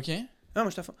 Ok. Non, moi,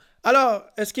 je suis à fond. Alors,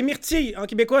 est-ce que myrtille, en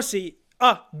québécois, c'est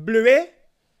A, bleuet,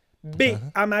 B,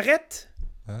 amarette,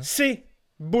 C,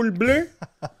 boule bleue,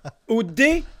 ou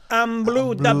D,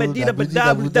 amblou, dabadi, dabadi,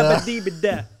 dabadi,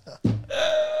 bida.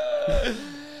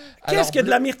 Qu'est-ce que de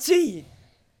la myrtille?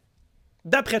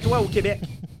 D'après toi, au Québec.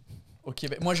 Au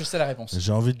Québec. Moi, je sais la réponse.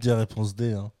 J'ai envie de dire réponse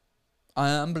D. Hein.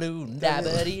 I'm blue.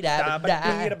 dabadi, dabada.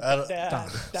 Alors,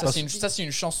 Ça, c'est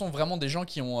une chanson vraiment des gens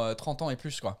qui ont 30 ans et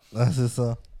plus, quoi. Ah, c'est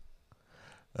ça.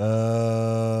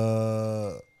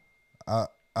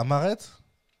 Amarette,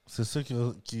 c'est ceux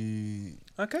qui...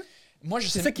 OK. Moi, je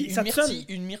C'est sais ça qui- ça te sonne.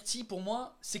 une myrtille, pour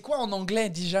moi, c'est quoi en anglais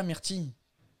déjà, myrtille?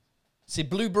 C'est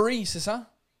blueberry, c'est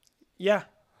ça? Yeah.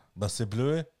 Bah, c'est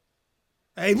bleuet.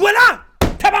 Et voilà!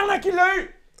 Tabarnak, il l'a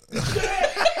eu!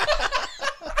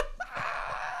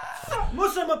 Moi,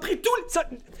 ça m'a pris tout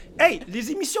le... Hey,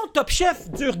 les émissions Top Chef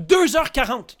durent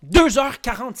 2h40.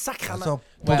 2h40, sacrament. Attends,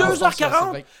 Ouais, en France, ouais, 2h40. c'est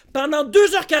vrai. Pendant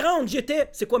 2h40, j'étais...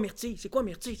 C'est quoi myrtille? C'est quoi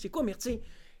myrtille? C'est quoi myrtille?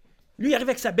 Lui, il arrive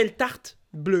avec sa belle tarte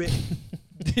bleuet.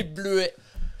 Des bleuets.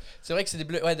 C'est vrai que c'est des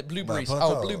bleuets. Ouais, des blueberries. Bah, Ah,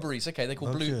 attends. blueberries. Ok, d'accord.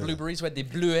 Ok. Blueberries, ouais, des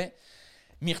bleuets.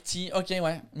 Myrtille. Ok,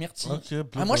 ouais, myrtille. Ok, Ah, moi,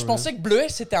 je blueberries. pensais que bleuet,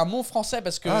 c'était un mot français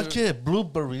parce que. Ah, ok,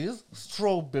 blueberries,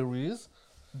 strawberries.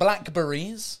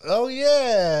 Blackberries. Oh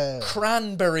yeah!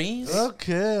 Cranberries.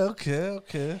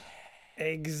 Ok.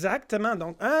 Exactement.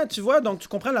 Donc, tu vois, donc tu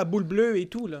comprends la boule bleue et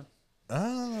tout, là.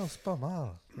 Ah, c'est pas mal.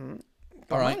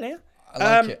 Pas Alright. mal, hein? I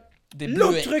like it. Des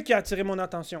L'autre bleuets. truc qui a attiré mon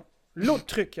attention. L'autre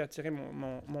truc qui a attiré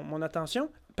mon attention,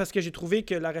 parce que j'ai trouvé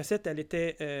que la recette, elle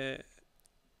était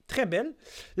très belle.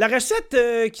 La recette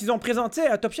qu'ils ont présentée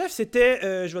à Top Chef, c'était,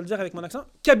 je vais le dire avec mon accent,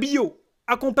 cabillaud,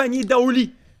 accompagné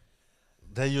d'aoli,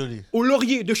 D'aïoli. au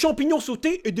laurier, de champignons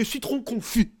sautés et de citron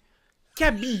confit.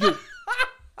 Cabillaud.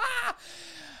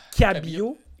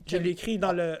 Cabillaud. Je l'ai écrit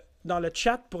dans le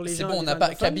chat pour les C'est gens. bon, on les n'a pas.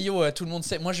 anglophones. Cabillaud, tout le monde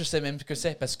sait. Moi, je sais même ce que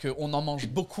c'est parce qu'on en mange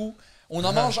beaucoup. On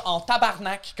en mange en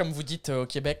tabarnak, comme vous dites au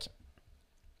Québec.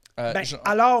 Ben,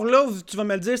 alors là, tu vas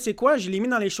me le dire, c'est quoi? Je l'ai mis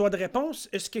dans les choix de réponse.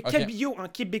 Est-ce que Ok. cabillaud en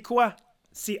québécois,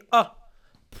 c'est A,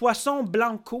 poisson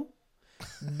blanco,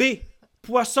 B,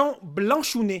 poisson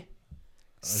blanchounet,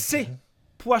 C,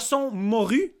 poisson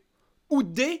morue, ou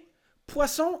D,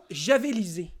 poisson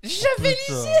javelisé?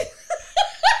 Putain.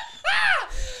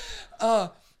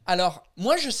 Ah, alors,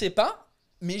 moi, je sais pas,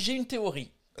 mais j'ai une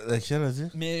théorie. Laquelle, a dit?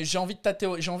 Mais j'ai envie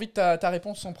de ta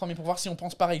réponse en premier pour voir si on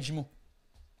pense pareil, Jimo.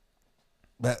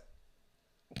 Bah,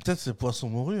 peut-être c'est poisson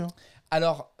morue, hein.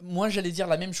 Alors, moi, j'allais dire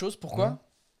la même chose. Pourquoi?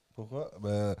 Pourquoi?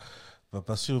 Bah,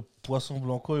 parce que poisson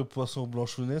blanco et poisson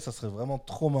blanchounet, ça serait vraiment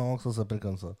trop marrant que ça s'appelle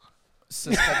comme ça. Ce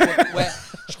serait ouais,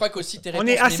 je crois qu'aussi tes réponses. On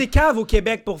est assez cave au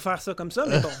Québec pour faire ça comme ça,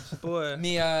 mais bon, c'est pas...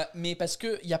 Mais parce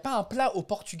qu'il n'y a pas un plat au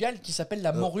Portugal qui s'appelle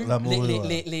la morue. la morue,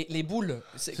 les boules.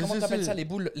 Comment si, t'appelles si. ça, les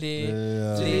boules?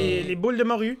 les boules de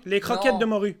morue, les croquettes Non. de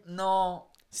morue. Non,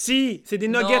 Si, c'est des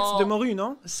nuggets Non. de morue,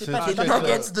 non? c'est C'est pas du des chocolat.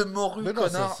 nuggets de morue, Mais non,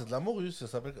 connard. c'est de la morue, ça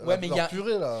s'appelle. Ouais, mais leur y a-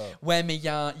 purée, là. Ouais, mais il y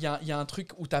a un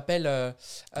truc où t'appelles...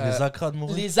 Les acras de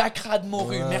morue. les acras de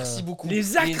morue, Ouais. merci beaucoup.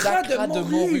 Les acras de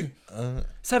morue.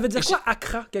 Ça veut dire Et quoi,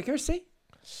 Accra? Quelqu'un sait?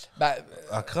 Bah,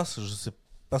 Acra, je sais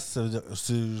pas si ça veut dire.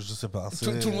 Je sais pas.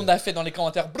 tout le monde a fait dans les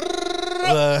commentaires.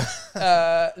 Ouais.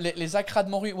 Les acras de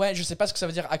morue, ouais, je sais pas ce que ça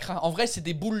veut dire acra. En vrai, c'est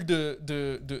des boules de...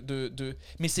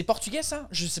 Mais c'est portugais, ça?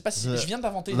 Je sais pas si... Je viens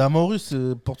d'inventer. La morue,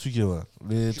 c'est portugais, ouais.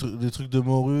 Les trucs de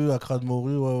morue, acra de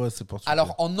morue, ouais, c'est portugais.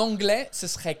 Alors, en anglais, ce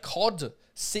serait cod,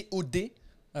 C-O-D.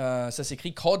 Ça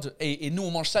s'écrit cod. Et nous,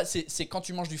 on mange ça. C'est quand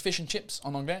tu manges du fish and chips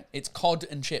en anglais, it's cod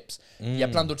and chips. Il y a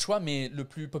plein d'autres choix, mais le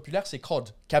plus populaire, c'est cod.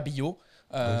 Cabillaud,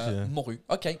 Ok. morue.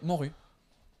 Ok, morue.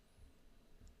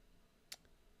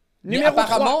 Mais Numéro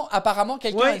 3. apparemment,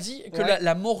 quelqu'un Ouais, a dit que ouais.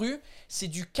 la morue, c'est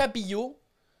du cabillaud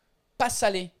pas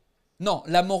salé. Non,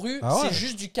 la morue, Ah ouais. c'est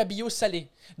juste du cabillaud salé.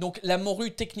 Donc la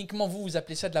morue, techniquement, vous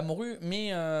appelez ça de la morue,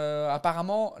 mais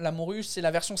apparemment, la morue, c'est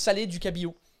la version salée du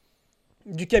cabillaud.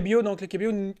 Du cabillaud, donc le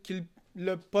cabillaud,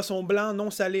 le poisson blanc non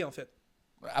salé, en fait.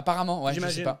 Apparemment, ouais, je sais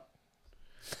J'imagine. pas.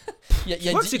 Il y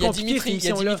a vois que c'est compliqué, cette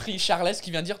émission-là. Dimitri Charles qui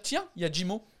vient dire tiens, il y a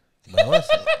Jimo. Bah ouais,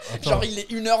 attends. Genre, il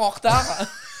est 1 heure en retard.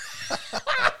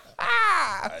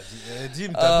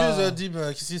 Dim, t'abuses, Dim.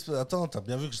 Qu'est-ce qui se passe? Attends, t'as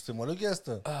bien vu que c'était moi le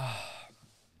guest.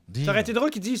 Dim. Ça aurait été drôle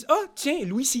qu'ils disent « Ah, tiens,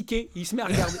 Louis C.K. » Il se met à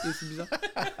regarder. C'est bizarre.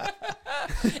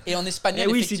 Et en espagnol,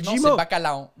 Eh oui, c'est effectivement, Jimo. c'est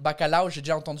bacalao. Bacalao, j'ai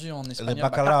déjà entendu en espagnol.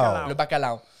 bacalao. Le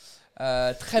bacalao.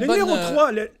 Très Le bonne. numéro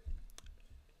 3,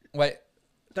 Ouais.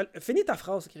 Finis ta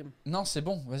phrase, Crime. Non, c'est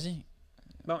bon, vas-y.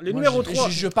 Bon, le Moi, numéro je- 3.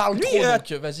 Je parle Lui, trop,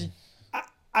 donc vas-y.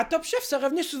 À Top Chef, ça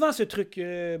revenait souvent ce truc.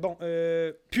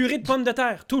 Purée de pommes de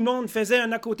terre. Tout le monde faisait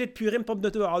un à côté de purée de pommes de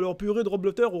terre. Alors, purée de robe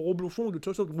de terre au reblochon, de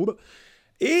tout ça.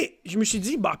 Et je me suis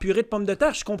dit, bah, purée de pommes de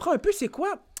terre, je comprends un peu c'est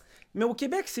quoi. Mais au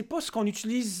Québec, c'est pas ce qu'on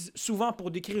utilise souvent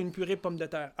pour décrire une purée de pommes de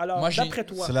terre. Alors, Moi, j'ai- d'après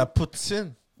toi. C'est la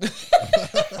poutine.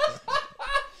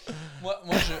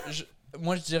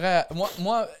 Moi, je dirais...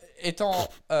 Moi étant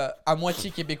à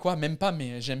moitié québécois, même pas,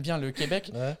 mais j'aime bien le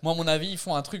Québec, Ouais. moi, à mon avis, ils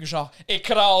font un truc genre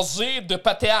écrasé de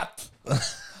patates.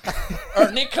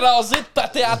 Un écrasé de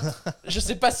patates. Je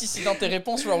sais pas si c'est dans tes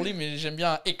réponses, Rowley, mais j'aime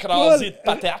bien écrasé de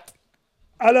patates.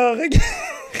 Alors, regarde.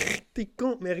 T'es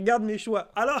con, mais regarde mes choix.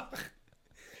 Alors,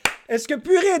 est-ce que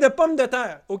purée de pommes de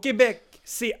terre au Québec,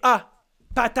 c'est A,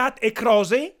 patate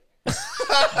écrasée,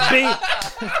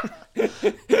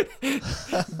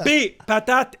 B,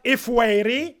 patate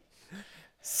effoirée,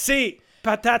 C,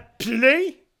 patate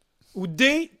pilée, ou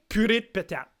D, purée de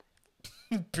patate?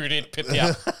 Purée de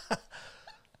patates.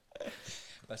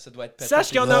 Bah, ça doit être patate. Sache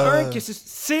qu'il y en a Ouais. un que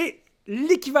c'est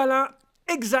l'équivalent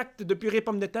exact de purée de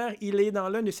pommes de terre. Il est dans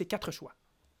l'un de ces 4 choix.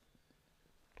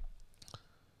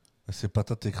 C'est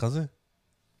patate écrasée.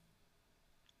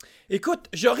 Écoute,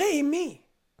 j'aurais aimé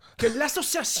que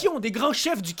l'association des grands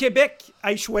chefs du Québec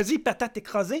ait choisi patate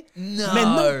écrasée. Non. Mais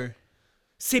non.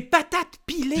 C'est patate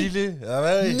pilée. Pilé. Ah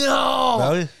ouais. oui. Non.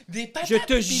 Bah oui. Des patates Je te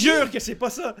pilées. jure que c'est pas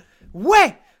ça.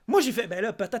 Ouais! Moi, j'ai fait, ben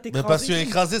là, patate Mais écrasée. parce que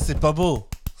écrasé, c'est pas beau.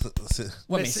 C'est- Ouais,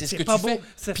 mais Mais c'est ce c'est que pas tu beau. fais.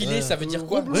 Ça Pilé, fait- ça veut dire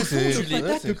quoi? Oui, c'est- Tu les-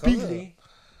 ouais, c'est écrasé. pilée.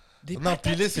 Des Non, patates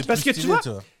pilé, c'est Parce plus que tu stylé, vois- tu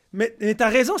vois. Mais t'as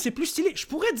raison, c'est plus stylé. Je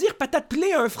pourrais dire patate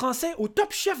pilée à un Français au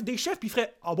top chef des chefs, puis il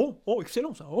ferait, ah bon? Oh,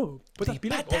 excellent ça. Oh, Des patate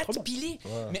pilée. Oh, patates très bon. pilées.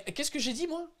 Ouais. Mais qu'est-ce que j'ai dit,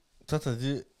 moi? Toi, t'as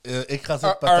dit écrasé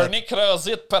de Un patate.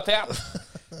 écrasé de patates.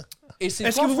 Et c'est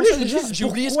Est-ce quoi que en vous voulez français que je déjà? dise J'ai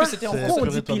oublié ce que pourquoi c'était en C'est Pourquoi on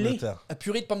français. purée de pommes de pilé? terre. A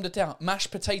purée de pommes de terre.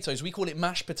 Mashed potatoes. We call it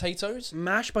mashed potatoes.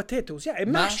 Mashed potatoes. Yeah.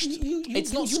 Mashed.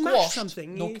 It's not you mash squashed.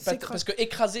 something. Donc, C'est parce que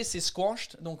écrasé, c'est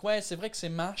squashed. Donc, ouais, c'est vrai que c'est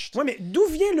mashed. Ouais, mais d'où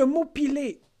vient le mot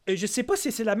piler? Je sais pas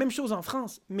si c'est la même chose en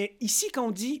France, mais ici, quand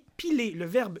on dit piler, le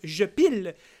verbe je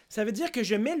pile, ça veut dire que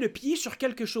je mets le pied sur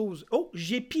quelque chose. Oh,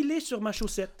 j'ai pilé sur ma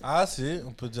chaussette. Ah, si,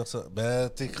 on peut dire ça. Ben,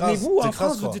 t'écrases. Mais vous, en t'écrases,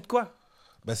 France, vous quoi. dites quoi?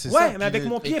 Ben, c'est Ouais, ça, mais avec pilé.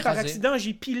 mon pied, par Écrasé. accident,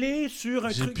 j'ai pilé sur un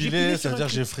J'ai truc. pilé, sur ça veut un dire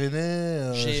j'ai truc.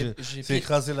 freiné. J'ai C'est pié-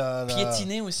 écrasé la.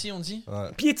 Piétiné aussi, on dit.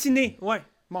 Ouais. Piétiné, ouais.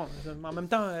 Bon, en même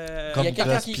temps... Comme Il y a quelqu'un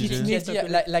glace qui pilée. a dit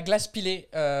la glace pilée.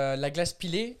 La glace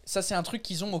pilée, ça c'est un truc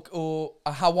qu'ils ont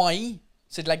à Hawaï.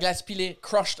 C'est de la glace pilée,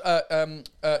 crushed,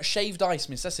 shaved ice.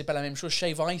 Mais ça, c'est pas la même chose.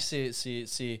 Shaved ice,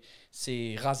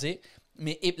 c'est rasé.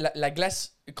 Mais la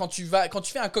glace, quand tu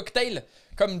fais un cocktail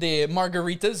comme des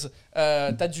margaritas,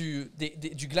 t'as du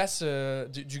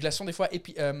glaçon des fois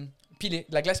pilé,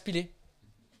 de la glace pilée.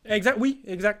 Exact, oui,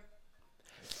 exact.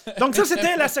 Donc ça,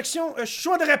 c'était la section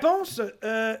choix de réponse.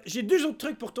 J'ai 2 autres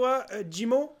trucs pour toi,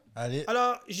 Jimo. Allez.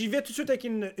 Alors, j'y vais tout de suite avec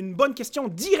une bonne question,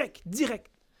 direct.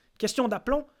 Question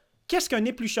d'aplomb. Qu'est-ce qu'un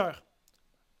éplucheur?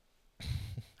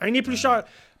 Un éplucheur.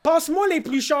 Passe-moi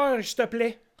l'éplucheur, s'il te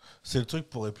plaît. C'est le truc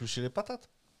pour éplucher les patates.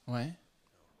 Ouais.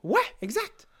 Ouais,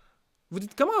 exact. Vous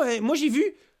dites comment? Moi, j'ai vu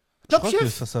Je Top crois que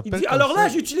Chef. ça Il s'appelle dit, comme alors là, ça.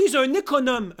 j'utilise un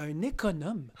économe. Un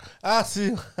économe? Ah,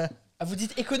 si. Ah, vous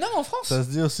dites économe en France? Ça se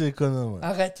dit aussi économe. Ouais.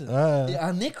 Arrête. Ouais. Et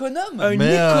un économe? Un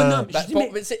Mais, économe. Bah, Je dis, bon,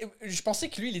 mais je pensais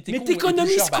que lui, il était mais con,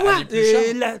 t'économises éplucheur. Bah, quoi? un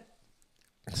éplucheur.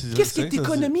 Qu'est-ce C'est que vrai ça se dit.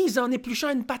 t'économises en épluchant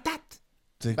une patate?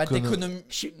 Bah,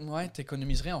 Je- ouais,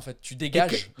 t'économiserais en fait. Tu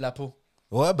dégages la peau.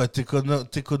 Ouais, bah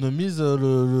t'économises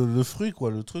le fruit, quoi,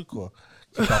 le truc, quoi.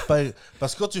 Qui part pas...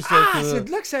 Parce que quand tu fais Ah, avec, c'est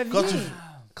de là que ça vient.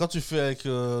 quand tu fais avec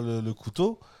le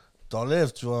couteau,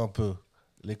 t'enlèves, tu vois, un peu.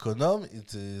 L'économe, il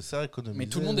te sert à économiser. Mais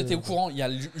tout le monde était au courant. Il y a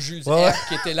Jules Ouais, R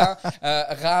qui était là,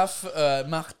 Raph,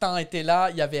 Martin était là,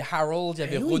 il y y Harold, il y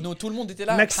avait oui. Renaud, tout le monde était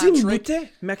là. Maxime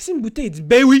Patrick. Boutet, il dit,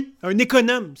 ben oui, un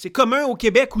économe. C'est commun au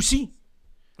Québec aussi.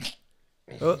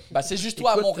 Bah, c'est juste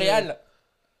toi à Écoute, Montréal.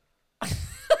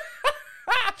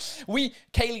 Oui,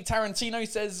 Kaylee Tarantino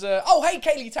says, oh hey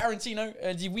Kaylee Tarantino,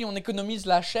 elle dit oui, on économise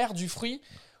la chair du fruit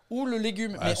ou le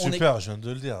légume. Ah, on super, je viens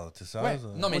de le dire. T'es Ouais. sérieuse?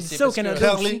 Non mais On dit c'est ça au parce que- Canada.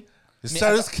 Carly. T'es Mais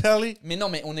sérieuse, attends. Carly? Mais non,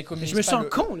 mais on économise Je me pas sens le-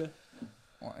 con, là.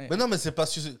 Ouais. Mais non, mais c'est pas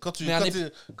quand tu Mais un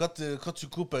quand tu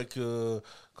coupes avec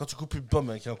quand tu coupes une pomme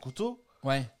avec un couteau,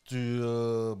 Ouais. tu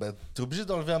t'es obligé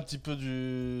d'enlever un petit peu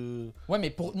du. Ouais, mais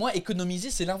pour moi, économiser,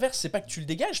 c'est l'inverse. C'est pas que tu le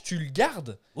dégages, tu le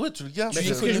gardes. Oui, tu le gardes. Tu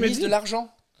c'est ce que je me économises dis. de l'argent.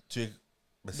 Tu es.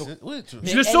 Bah, Donc- oui, tu. Mais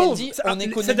Je le elle, sauve. elle dit, Ça- on ça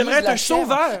économise devrait être la un chair.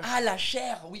 sauveur. Ah, la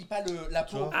chair, oui, pas la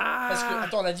peau. vois. Ah. Parce que,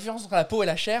 attends, la différence entre la peau et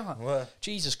la chair. Ouais.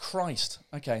 Jesus Christ.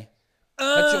 Ok.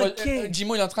 Là, Ok.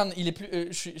 Jimo, il est en train de... Il est plus...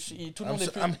 tout le monde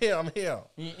est plus... I'm here.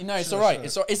 No, it's Sure, alright.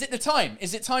 sure. Is it the time?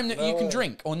 Is it time that you can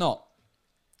drink or not?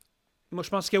 Moi, je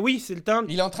pense que oui, c'est le temps.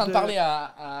 Il est en train de parler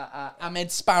à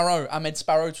Ahmed Sparrow. Ahmed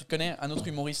Sparrow, tu le connais? Un autre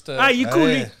humoriste. Ah, il est cool,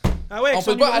 Ouais. lui. Ah ouais, On avec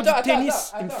son peut pas- numéro du attends,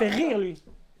 tennis. Il me attends. fait rire, lui.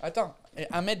 Attends, et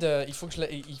Ahmed, il faut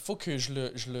que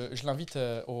je l'invite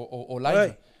au live.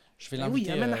 Ouais. Je vais Ah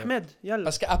l'inviter. oui, Amen Ahmed. Yalla.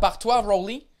 Parce qu'à part toi,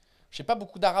 Rowley, j'ai pas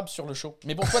beaucoup d'arabes sur le show.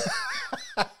 Mais bon, toi,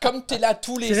 comme t'es là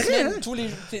tous les C'est vrai, semaines,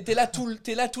 hein?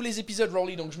 t'es là tous les épisodes,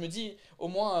 Rowley. Donc je me dis, au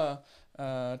moins,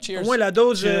 cheers. Au moins, la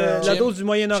dose, Cheers. la dose du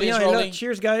Moyen-Orient Cheers, est là. Rolly.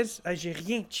 Cheers, guys. Ah, j'ai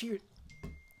rien. Cheers.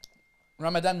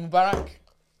 Ramadan Mubarak.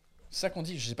 C'est ça qu'on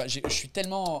dit. Je sais pas. Je suis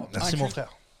tellement. Merci, mon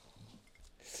frère.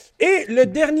 Et le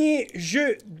dernier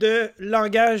jeu de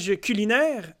langage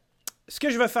culinaire, ce que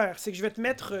je vais faire, c'est que je vais te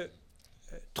mettre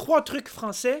 3 trucs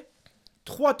français,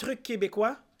 3 trucs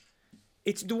québécois,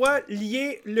 et tu dois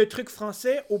lier le truc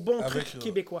français au bon Avec, truc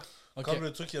québécois. Ok. Comme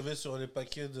le truc qu'il y avait sur les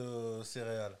paquets de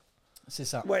céréales. C'est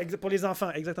ça. Ouais, pour les enfants,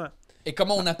 exactement. Et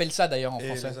comment on appelle ça d'ailleurs en Et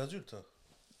français? les adultes.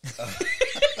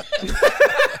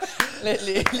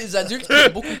 Les adultes qui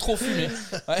ont beaucoup trop fumé.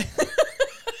 Ouais.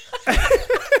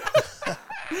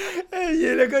 Hey,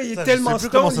 le gars, il est Ça, je tellement sais plus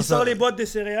comment stone, ça il sort s'appelle. les boîtes de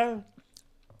céréales.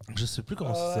 Je sais plus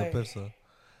comment Ah ça ouais. s'appelle, ça.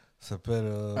 Ça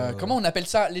s'appelle... Comment on appelle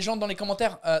ça? Les gens dans les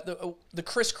commentaires, the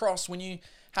crisscross, when you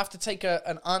have to take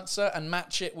an answer and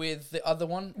match it with the other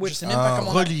one. Oui. Je sais même pas Un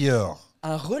comment. relieur.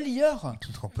 Un relieur?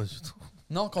 Non, pas du tout.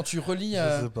 Non, quand tu relis.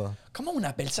 Je sais pas. Comment on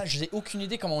appelle ça? Je n'ai aucune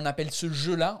idée comment on appelle ce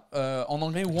jeu-là en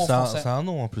anglais ou en C'est français. un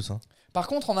nom en plus. Hein. Par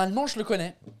contre, en allemand, je le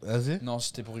connais. Vas-y. Non,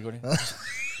 c'était pour rigoler.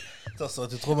 Putain, ça aurait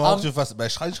été trop marrant que tu fasses. Bah,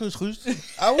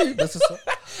 Ah oui, bah c'est ça.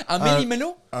 Un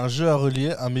méli-mélo Un jeu à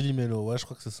relier, un méli-mélo. Ouais, je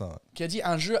crois que c'est ça. Ouais. qui a dit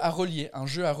un jeu à relier. Un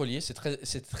jeu à relier, c'est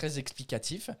très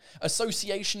explicatif.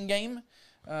 Association game.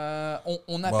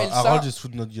 On appelle ça. Harold, il se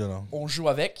fout de notre gueule. Hein. On joue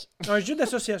avec. Un jeu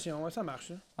d'association, ouais, ça marche.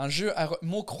 Ça. Un jeu à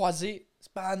mots croisés.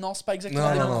 C'est pas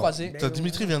exactement des mots croisés. Putain,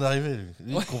 Dimitri vient d'arriver, lui.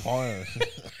 Lui, il comprend rien.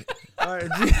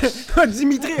 Ouais,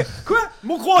 Dimitri, quoi?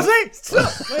 Mot croisé? C'est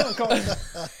ça? Ouais, encore.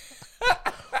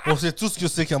 On sait tous ce que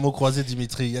c'est qu'un mot croisé,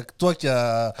 Dimitri. Il y a que toi qui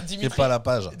est pas à la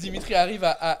page. Dimitri arrive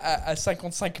à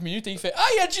 55 minutes et il fait ah,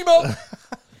 il y a Jimo.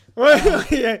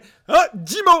 Ouais, ah,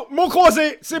 10 mots, mot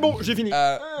croisé, c'est bon, j'ai fini.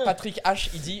 Patrick H,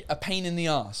 il dit a pain in the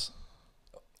ass.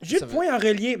 J'ai ça le veut- point en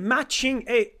relier, matching.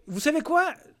 Hey, vous savez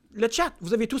quoi? Le chat,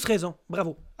 vous avez tous raison.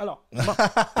 Bravo. Alors, bon.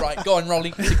 Right, go on,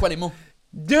 Rolly. C'est quoi les mots?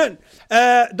 Done.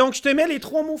 Donc, je te mets les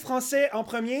 3 mots français en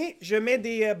premier. Je mets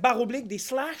des barres obliques, des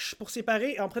slash pour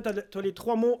séparer. Et après, tu as les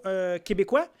 3 mots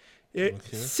québécois.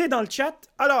 C'est dans le chat.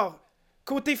 Alors,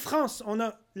 côté France, on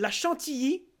a la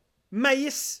chantilly,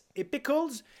 maïs et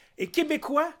pickles. Et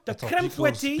québécois, tu as Attends, crème pickles,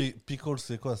 fouettée, Pickles,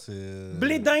 c'est quoi? C'est...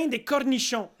 blé d'Inde et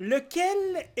cornichons.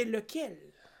 Lequel est lequel?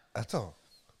 Attends.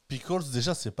 Pickles,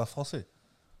 déjà, c'est pas français.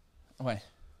 Ouais.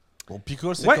 Bon,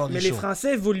 pickles, c'est Ouais, cornichon. mais les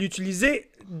Français, vous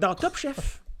l'utilisez dans Top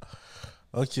Chef.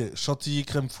 Ok, chantilly,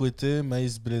 crème fouettée,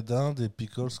 maïs, blé d'Inde et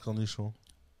pickles, cornichon.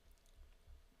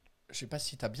 Je sais pas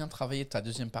si t'as bien travaillé ta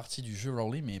deuxième partie du jeu,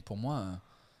 Rolly, mais pour moi.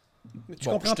 Tu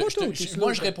comprends pas, toi? ou t'es slow,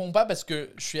 moi, je toi? réponds pas parce que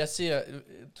je suis assez.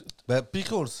 Bah,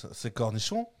 pickles, c'est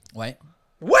cornichon. Ouais.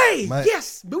 Ouais! Ouais.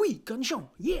 Yes! Ben oui, cornichon,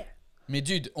 yeah! Mais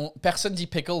dude, personne dit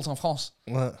pickles en France.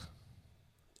 Ouais.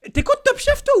 T'écoutes Top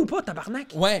Chef, toi, ou pas,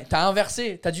 tabarnak? Ouais, t'as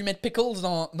inversé. T'as dû mettre pickles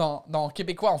dans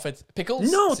québécois, en fait. Pickles?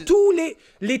 Non, c'est- tous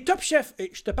les Top Chefs. Et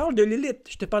je te parle de l'élite.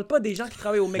 Je te parle pas des gens qui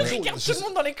travaillent au McDo. là. Regarde tout le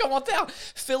monde dans les commentaires.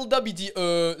 Phil Dub, il dit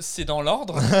c'est dans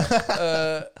l'ordre.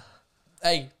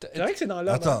 Hey, C'est vrai que c'est dans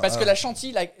l'ordre. Attends. parce que la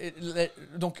chantilly,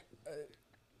 donc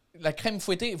la crème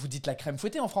fouettée, vous dites la crème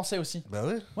fouettée en français aussi. Bah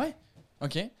oui. Ouais.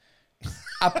 Ok.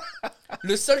 Ah,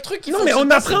 le seul truc qu'il Non, faut mais que je on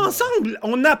passe, apprend c'est- ensemble.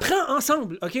 On apprend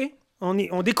ensemble, OK?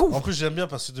 On découvre. En plus, j'aime bien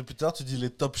parce que depuis tout à l'heure, tu dis les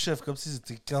top chefs comme si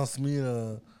c'était 15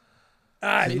 000.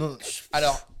 Ah, c'est les- non-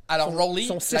 Alors Sont- Rolly,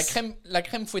 sont six. la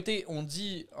crème fouettée, on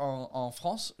dit en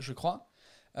France, je crois.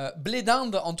 Blé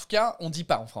d'Inde, en tout cas, on dit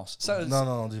pas en France. Ça, Non,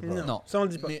 non, on dit pas. Non, non. ça, on le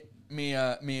dit pas. mais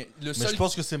le Mais seul, je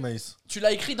pense que c'est maïs. tu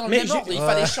l'as écrit dans le Mais même j'ai- ordre. Il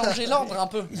fallait changer l'ordre un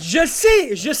peu. Je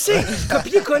sais,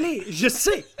 copier-coller, je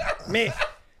sais. Mais,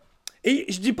 et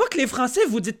je dis pas que les Français,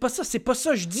 vous dites pas ça, c'est pas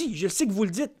ça que je dis. Je sais que vous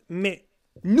le dites, mais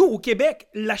nous, au Québec,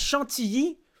 la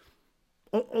chantilly,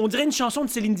 On dirait une chanson de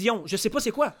Céline Dion. Je sais pas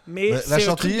c'est quoi, mais Mais c'est la un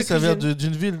truc chantilly, de ça vient cuisine.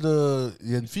 d'une ville de.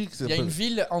 Il y a une fille qui Il y a une s'appelle.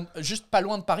 ville juste pas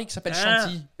loin de Paris qui s'appelle Ah.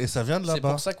 Chantilly. Et ça vient de C'est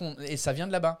là-bas. pour ça et ça vient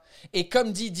de là-bas. Et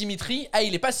comme dit Dimitri,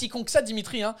 il est pas si con que ça,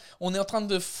 Dimitri. Hein. On est en train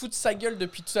de foutre sa gueule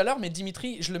depuis tout à l'heure, mais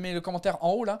Dimitri, je le mets le commentaire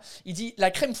en haut là. Il dit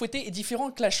la crème fouettée est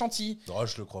différente que la chantilly. Oh,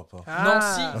 je le crois pas. Non,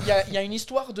 si, il y a une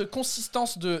histoire de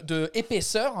consistance de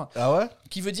épaisseur Ah ouais?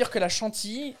 qui veut dire que la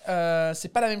chantilly,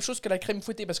 c'est pas la même chose que la crème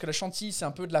fouettée parce que la chantilly c'est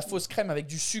un peu de la fausse crème avec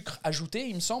du sucre ajouté,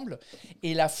 il me semble.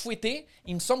 Et la fouettée,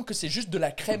 il me semble que c'est juste de la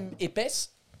crème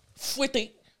épaisse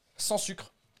fouettée sans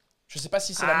sucre. Je sais pas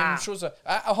si c'est la même chose.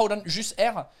 Hold on, juste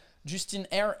R. Justine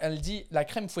R, elle dit la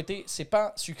crème fouettée, c'est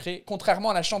pas sucré, contrairement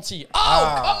à la chantilly. Oh,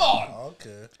 come on! Ok.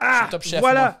 Je suis top chef,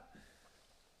 Voilà.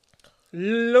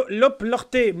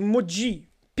 Lorte, moji,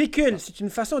 pickle, c'est une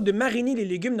façon de mariner les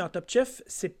légumes dans Top Chef.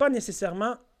 C'est pas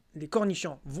nécessairement les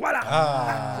cornichons. Voilà.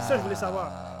 C'est ça que je voulais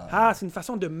savoir. C'est une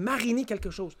façon de mariner quelque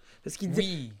chose. Parce qu'il dit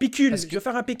Oui, pickle. parce que- Je vais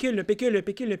faire un pickle, le pickle, le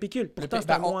pickle, le pickle. Pourtant,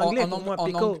 c'est un mot anglais pour moi,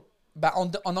 pickle.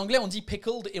 En anglais, on dit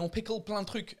pickled et on pickle plein de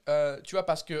trucs. Tu vois,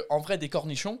 parce que en vrai, des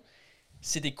cornichons,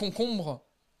 c'est des concombres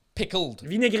pickled.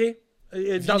 Vinaigré. Dans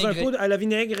un Vinaigré. pot à la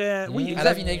vinaigre. Oui, à exact.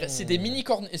 la vinaigre. C'est des mini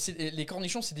les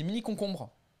cornichons, c'est des mini concombres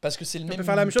parce que c'est le On même. peut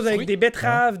faire la même chose avec fruit. des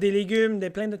betteraves, des légumes,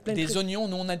 plein de Des trucs. oignons.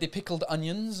 Nous, on a des pickled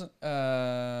onions.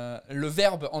 Le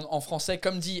verbe en français,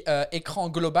 comme dit écran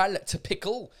global, to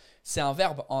pickle, c'est un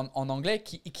verbe en anglais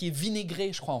qui est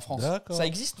vinaigré, je crois, en France. D'accord. Ça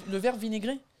existe le verbe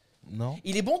vinaigré? Non.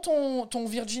 Il est bon ton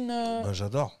Virgin. Bah,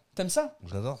 j'adore. T'aimes ça?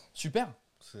 J'adore. Super.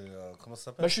 C'est. Comment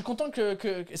ça Bah, s'appelle? je suis content que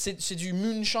c'est du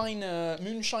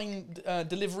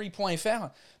moonshinedelivery.fr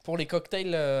pour les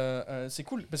cocktails. C'est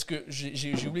cool parce que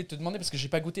j'ai oublié de te demander parce que j'ai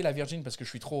pas goûté la Virgin parce que je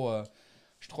suis trop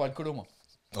alcoolo moi.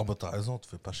 Oh, bah, t'as raison, te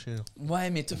fais pas chier. Ouais,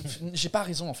 mais j'ai pas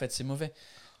raison en fait, c'est mauvais.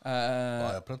 Il y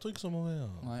a plein de trucs qui sont mauvais. Hein.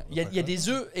 Ouais. Il y a des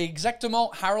œufs, exactement,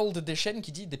 Harold Deschênes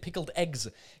qui dit des pickled eggs.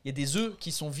 Il y a des œufs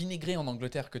qui sont vinaigrés en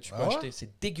Angleterre que tu peux Ah ouais? acheter.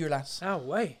 C'est dégueulasse. Ah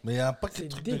ouais. Mais il y a un paquet C'est de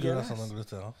trucs dégueulasse. dégueulasses en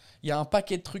Angleterre. Hein. Il y a un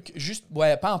paquet de trucs, juste.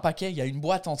 Ouais, pas un paquet, il y a une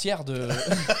boîte entière de.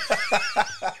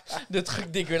 de trucs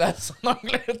dégueulasses en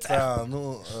Angleterre. Ça,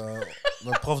 nous,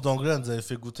 notre prof d'anglais nous avait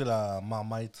fait goûter la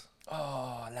marmite.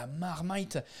 Oh, la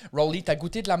marmite. Rowley, t'as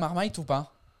goûté de la marmite ou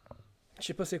pas? Je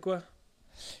sais pas c'est quoi.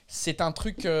 C'est un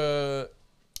truc.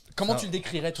 Comment Ça, tu le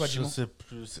décrirais, toi, Je Jimon? sais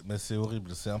plus, mais c'est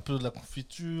horrible. C'est un peu de la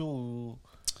confiture ou.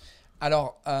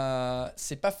 Alors,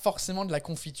 c'est pas forcément de la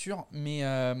confiture, mais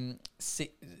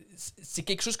c'est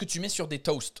quelque chose que tu mets sur des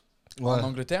toasts Ouais. en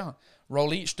Angleterre.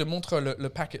 Rowley, je te montre le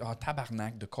packaging. Oh,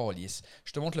 tabarnak de calice.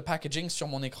 Je te montre le packaging sur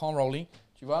mon écran, Rowley.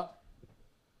 Tu vois?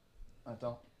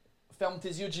 Attends. Ferme tes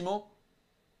yeux, Jimo.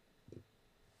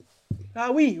 Ah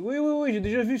oui, j'ai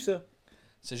déjà vu ça.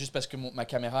 C'est juste parce que ma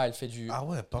caméra, elle fait Ah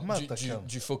ouais, pas mal ta cam.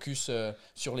 du focus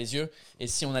sur les yeux. Et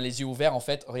si on a les yeux ouverts, en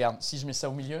fait, regarde, si je mets ça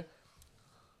au milieu,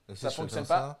 Et si ça je fais fonctionne comme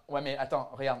pas. Ouais, mais attends,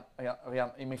 regarde.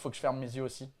 Et mais il faut que je ferme mes yeux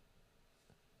aussi.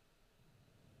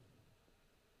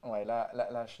 Ouais, là,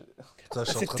 je... Ça, je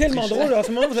suis en C'est train de tellement tricher. drôle. En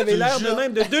ce moment, vous avez te l'air de jure.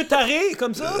 même de deux tarés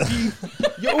comme ça. Puis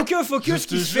il n'y a aucun Je focus te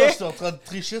qui se jure, fait. j'étais en train de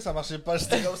tricher, ça marchait pas,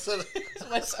 j'étais comme ça.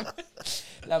 Ouais,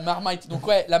 la marmite. Donc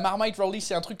ouais, la marmite Rowley,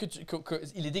 c'est un truc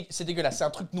c'est dégueulasse. C'est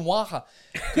un truc noir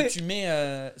que tu mets.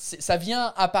 Ça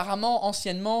vient apparemment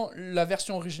anciennement. La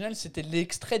version originale, c'était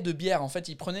l'extrait de bière. En fait,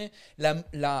 ils prenaient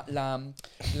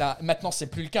maintenant, c'est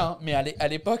plus le cas, hein, mais à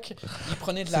l'époque, ils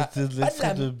prenaient de la. C'était de pas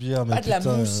l'extrait de bière, mais Pas de la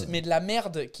putain, mousse, mais de la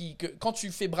merde que quand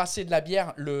tu fais brasser de la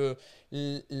bière, le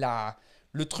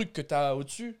truc que t'as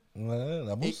au-dessus. Ouais,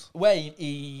 la Et, mousse. ouais,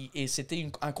 et c'était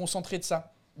un concentré de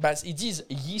ça. Bah, ils disent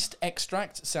yeast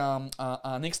extract, c'est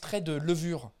un extrait de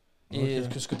levure. Et Ok.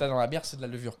 que ce que tu as dans la bière, c'est de la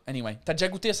levure. Anyway, t'as déjà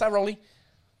goûté ça, Rowley?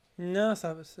 Non,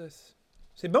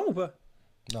 c'est bon ou pas?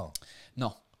 Non.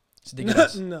 Non. C'est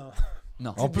dégueulasse. Non.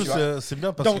 Non. En plus, Tu vois. c'est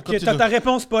bien parce Donc, que quand, t'as ils ta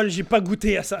réponse, Paul. J'ai pas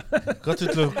goûté à ça. quand ils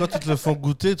te le font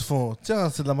goûter, ils te font tiens,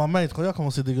 c'est de la marmite, regarde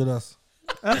comment c'est dégueulasse.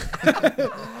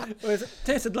 Ouais,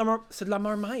 tiens, c'est de la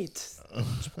marmite.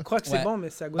 Je crois que c'est Ouais. bon, mais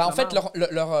ça goûte Bah, en la fait, marde.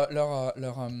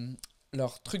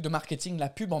 leur truc de marketing, la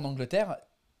pub en Angleterre,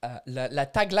 la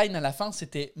tagline à la fin,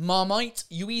 c'était Marmite,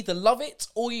 you either love it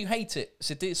or you hate it.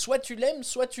 C'était soit tu l'aimes,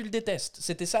 soit tu le détestes.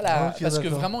 C'était ça, Ok, parce que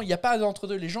d'accord. vraiment, il n'y a pas d'entre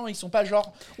deux. Les gens, ils sont pas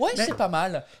genre, ouais, Mais- c'est pas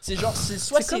mal. C'est genre,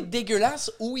 soit C'est c'est comme-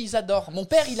 dégueulasse ou ils adorent. Mon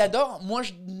père, il adore, moi,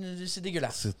 c'est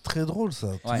dégueulasse. C'est très drôle ça.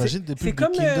 T'imagines des c'est pubs de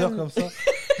comme, Kinder comme ça?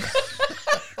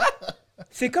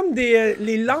 C'est comme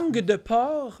les langues de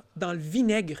porc dans le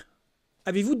vinaigre.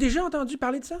 Avez-vous déjà entendu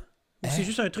parler de ça? Ou c'est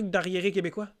juste un truc d'arriéré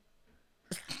québécois?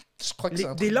 Je crois que c'est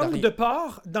un Des truc langues d'arrière. de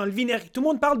porc dans le vinaigre. Tout le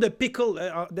monde parle de pickle.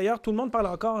 D'ailleurs, tout le monde parle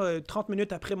encore 30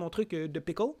 minutes après mon truc de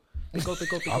pickle. Pickle.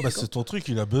 Ah bah c'est ton truc,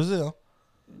 il a buzzé hein.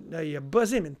 Là, il a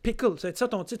buzzé, man. Pickle. C'est ça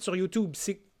ton titre sur YouTube.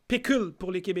 C'est pickle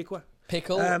pour les Québécois.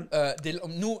 Pickle.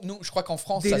 Nous, je crois qu'en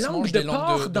France, Des ça se langues mange de des langues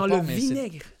porc de dans porc, le mais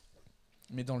vinaigre.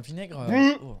 Mais dans le vinaigre.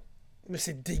 Oh. Mais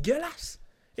c'est dégueulasse.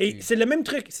 Et Oui. c'est le même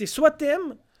truc. C'est soit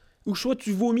t'aimes ou soit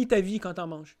tu vomis ta vie quand t'en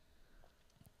manges.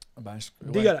 Ouais,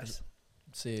 Dégueulasse.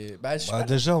 C'est. Je sais Bah, pas.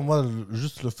 déjà, moi,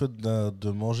 juste le fait de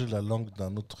manger la langue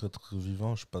d'un autre être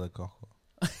vivant, je suis pas d'accord.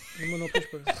 Quoi. Moi non plus,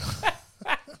 je peux.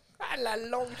 Ah, la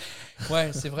langue.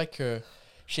 Ouais, c'est vrai que.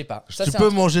 Je sais pas. Ça, Tu c'est peux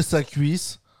un- manger sa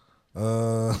cuisse,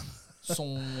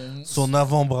 son. son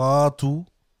avant-bras, tout.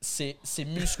 Ses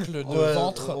muscles de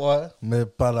ventre. Ouais. Mais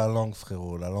pas la langue,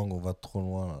 frérot. La langue, on va trop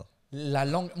loin, là. La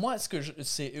langue. Moi, ce que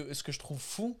je trouve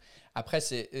fou. Après,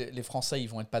 c'est les Français, ils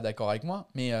vont être pas d'accord avec moi.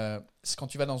 Mais c'est quand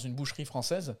tu vas dans une boucherie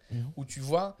française où tu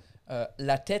vois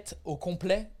la tête au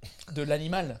complet de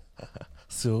l'animal.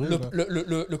 C'est horrible. hein.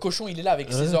 Le cochon, il est là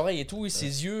avec ses Ouais. oreilles et tout, et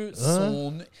ses yeux,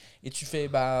 et tu fais,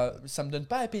 ça me donne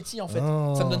pas appétit en fait.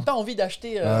 Non. Ça me donne pas envie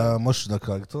d'acheter. Moi, je suis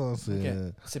d'accord avec toi. hein, c'est...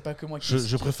 Ok. C'est pas que moi qui.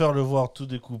 Je préfère le voir tout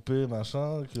découpé,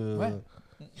 machin, que... Ouais.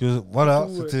 que voilà,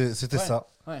 Tout, c'était Ouais. ça.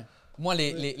 Ouais. Moi,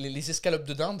 les escalopes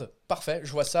de dinde, parfait,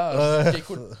 je vois ça. Ouais. Ok,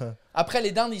 cool. Après,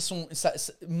 les dindes, ils sont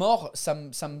morts, ça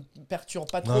me perturbe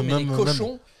pas trop, Non, mais les même-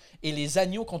 cochons et les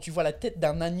agneaux, quand tu vois la tête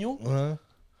d'un agneau Ouais.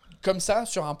 comme ça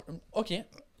sur un. Ok,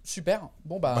 super.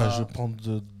 Bon, bah. Bah, je vais prendre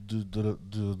de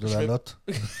Je la vais- lotte.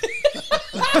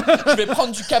 je vais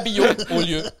prendre du cabillaud au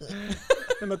lieu.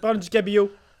 On va te parler du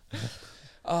cabillaud.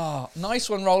 Ah, nice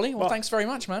one, Rolly. Well, Bon. thanks very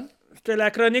much, man. C'était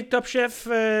la chronique Top Chef,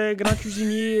 grand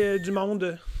cuisinier du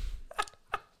monde.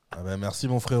 Ah ben, merci,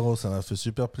 mon frérot, ça m'a fait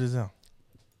super plaisir.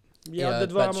 Bien Et, hâte de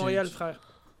te voir à tu- Montréal, tu- frère.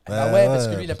 Bah ouais, parce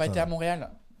que ouais, lui, il a pas putain. été à Montréal.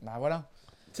 Bah voilà.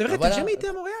 C'est vrai, Bah t'as voilà. jamais été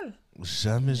à Montréal?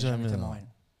 Jamais, Il a jamais. été à non. Montréal.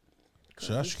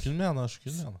 Je suis qu'une merde, je suis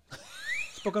qu'une merde.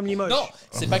 C'est pas comme Limoges. Non,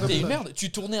 c'est pas que t'es une merde.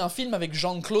 Tu tournais un film avec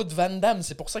Jean-Claude Van Damme.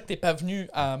 C'est pour ça que t'es pas venu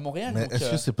à Montréal. Mais donc,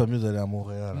 est-ce que c'est pas mieux d'aller à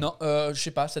Montréal? Non, je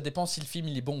sais pas. Ça dépend si le film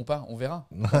il est bon ou pas. On verra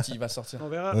quand il va sortir. On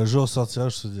verra. Un jour, on sortira,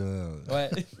 je te dirai. Ouais.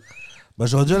 Bah,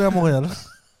 j'aurais dû aller à Montréal.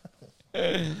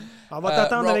 On va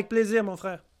t'attendre Ro- avec plaisir, mon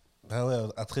frère. Ah ouais,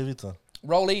 à très vite. hein.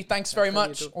 Rolly, thanks very très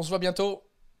much. bientôt. On se voit bientôt.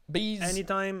 Bees.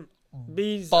 Anytime.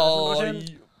 Bis. À la semaine prochaine.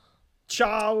 Bye.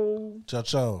 Ciao. Ciao,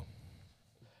 ciao.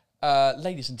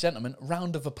 Ladies and gentlemen,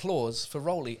 round of applause for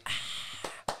Rolly.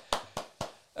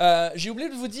 J'ai oublié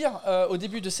de vous dire au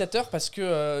début de cette heure parce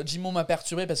que Jimo m'a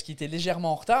perturbé parce qu'il était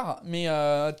légèrement en retard. Mais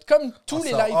comme tous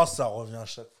les lives. ça revient à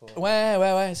chaque fois.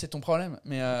 Ouais, c'est ton problème.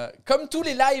 Mais comme tous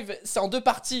les lives, c'est en deux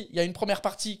parties. Il y a une première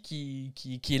partie qui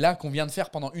est là, qu'on vient de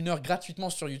faire pendant 1 heure gratuitement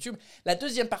sur YouTube. La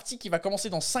deuxième partie qui va commencer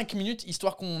dans 5 minutes,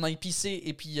 histoire qu'on aille pisser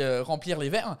et puis remplir les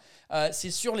verres. C'est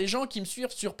sur les gens qui me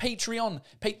suivent sur Patreon.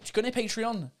 Tu connais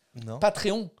Patreon? Non.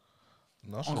 Patreon.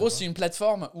 Non, je En sais gros, pas. c'est une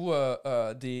plateforme où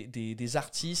des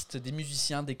artistes, des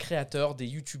musiciens, des créateurs, des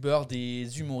youtubeurs,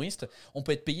 des humoristes, on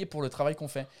peut être payé pour le travail qu'on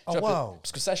fait. Oh, Tu vois, wow.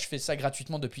 parce que ça, je fais ça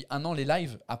gratuitement depuis 1 an, les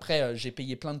lives. Après, j'ai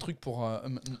payé plein de trucs pour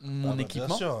mon Ah bah, équipement.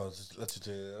 Bien sûr, là,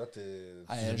 t'es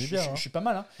Ah, tu je, vis bien. je- hein. je suis pas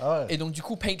mal. Hein. Ah ouais. Et donc, du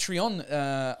coup, Patreon,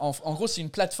 en gros, c'est une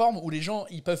plateforme où les gens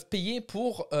ils peuvent payer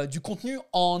pour du contenu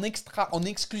en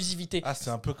exclusivité. Ah,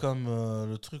 c'est un peu comme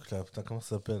le truc là. Putain, comment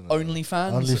ça s'appelle?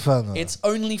 OnlyFans. OnlyFans. It's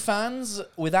OnlyFans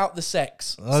without the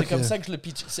sex. Ok. C'est comme ça que je le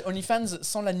pitch. C'est OnlyFans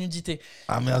sans la nudité.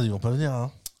 Ah merde, ils vont pas venir,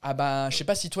 hein. Ah bah, je sais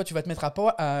pas si toi tu vas te mettre à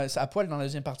poil dans la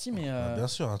deuxième partie, mais Ah, bien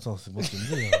sûr, attends, c'est bon, tu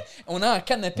me dis. hein. on a un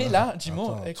canapé là,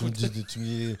 Jimo. Attends, Écoute. tu me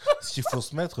dis ce qu'il faut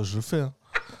se mettre, je le fais. Hein.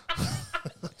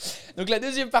 Donc la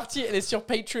deuxième partie, elle est sur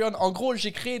Patreon. En gros,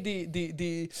 j'ai créé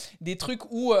des trucs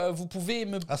où vous pouvez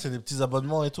me... Ah, c'est des petits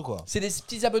abonnements et tout, quoi. C'est des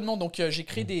petits abonnements, donc j'ai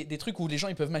créé des trucs où les gens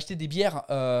ils peuvent m'acheter des bières,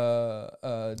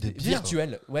 Des bières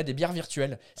virtuelles. Ouais, des bières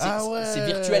virtuelles. Ah ouais. C'est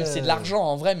virtuel, c'est de l'argent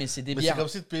en vrai, mais c'est des Mais c'est bières. comme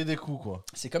si de payer des coups, quoi.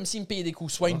 C'est comme s'ils me payaient des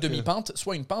coups, soit une Ok. demi-pinte,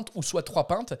 soit une pinte, ou soit 3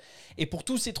 pintes. Et pour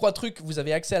tous ces 3 trucs, vous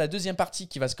avez accès à la deuxième partie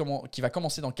qui va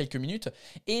commencer dans quelques minutes.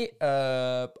 Et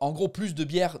en gros, plus de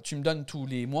bières tu me donnes tous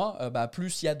les mois,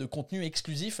 plus il y a de contenu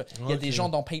exclusif. Il y a Ok. des gens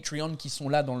dans Patreon qui sont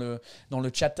là dans le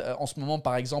chat en ce moment.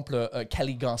 Par exemple,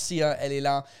 Kelly Garcia, elle est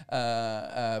là.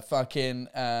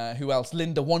 Who else?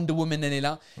 Linda Wonder Woman, elle est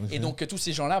là. Ok. Et donc, tous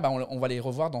ces gens-là, on va les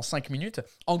revoir dans 5 minutes.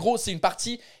 En gros, c'est une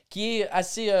partie qui est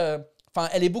assez... Enfin,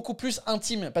 elle est beaucoup plus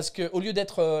intime parce qu'au lieu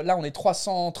d'être là, on est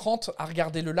 330 à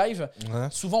regarder le live. Ouais.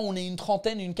 Souvent, on est une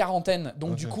trentaine, une quarantaine.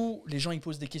 Donc, Ok. du coup, les gens ils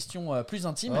posent des questions plus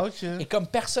intimes. Ah, ok. Et comme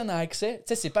personne n'a accès,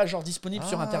 tu sais, c'est pas genre disponible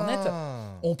sur Ah. Internet.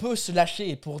 On peut se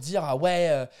lâcher pour dire ah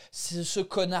ouais, ce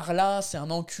connard-là, c'est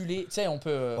un enculé. Tu sais, on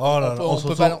peut. Oh là là,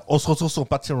 on se retrouve sur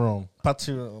Patreon.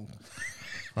 Patreon.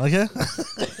 Ok?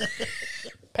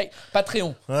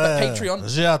 Patreon. Ouais, Patreon.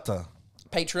 J'ai hâte.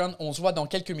 Patreon. On se voit dans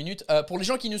quelques minutes. Pour les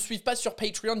gens qui ne suivent pas sur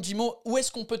Patreon, Jimo, où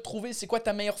est-ce qu'on peut te trouver? C'est quoi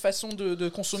ta meilleure façon de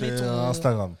consommer C'est ton...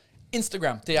 Instagram.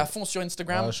 Instagram. T'es à fond sur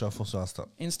Instagram? Ouais, je suis à fond sur Insta.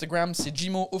 Instagram, c'est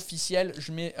Jimo officiel.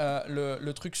 Je mets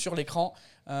le truc sur l'écran.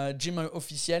 Jimo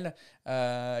officiel.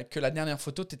 Que la dernière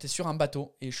photo, t'étais sur un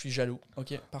bateau et je suis jaloux.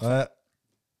 Ok, parfait. Ouais.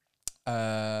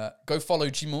 Go follow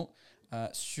Jimo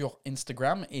sur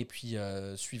Instagram et puis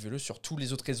suivez-le sur tous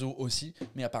les autres réseaux aussi.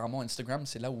 Mais apparemment, Instagram,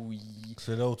 c'est là où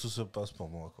C'est là où tout se passe pour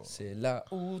moi, quoi. c'est là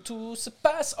où tout se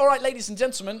passe. Alright, ladies and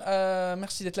gentlemen,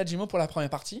 merci d'être là, Jimo, pour la première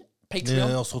partie. Patreon.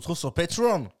 Et on se retrouve sur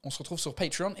Patreon. On se retrouve sur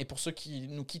Patreon. Et pour ceux qui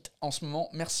nous quittent en ce moment,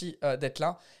 merci d'être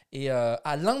là. Et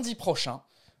à lundi prochain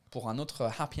pour un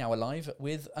autre Happy Hour Live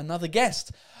with another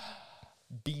guest.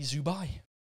 Bisous, bye.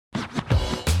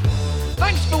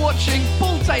 Thanks for watching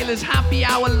Paul Taylor's Happy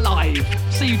Hour Live.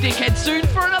 See you dickheads soon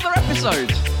for another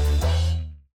episode.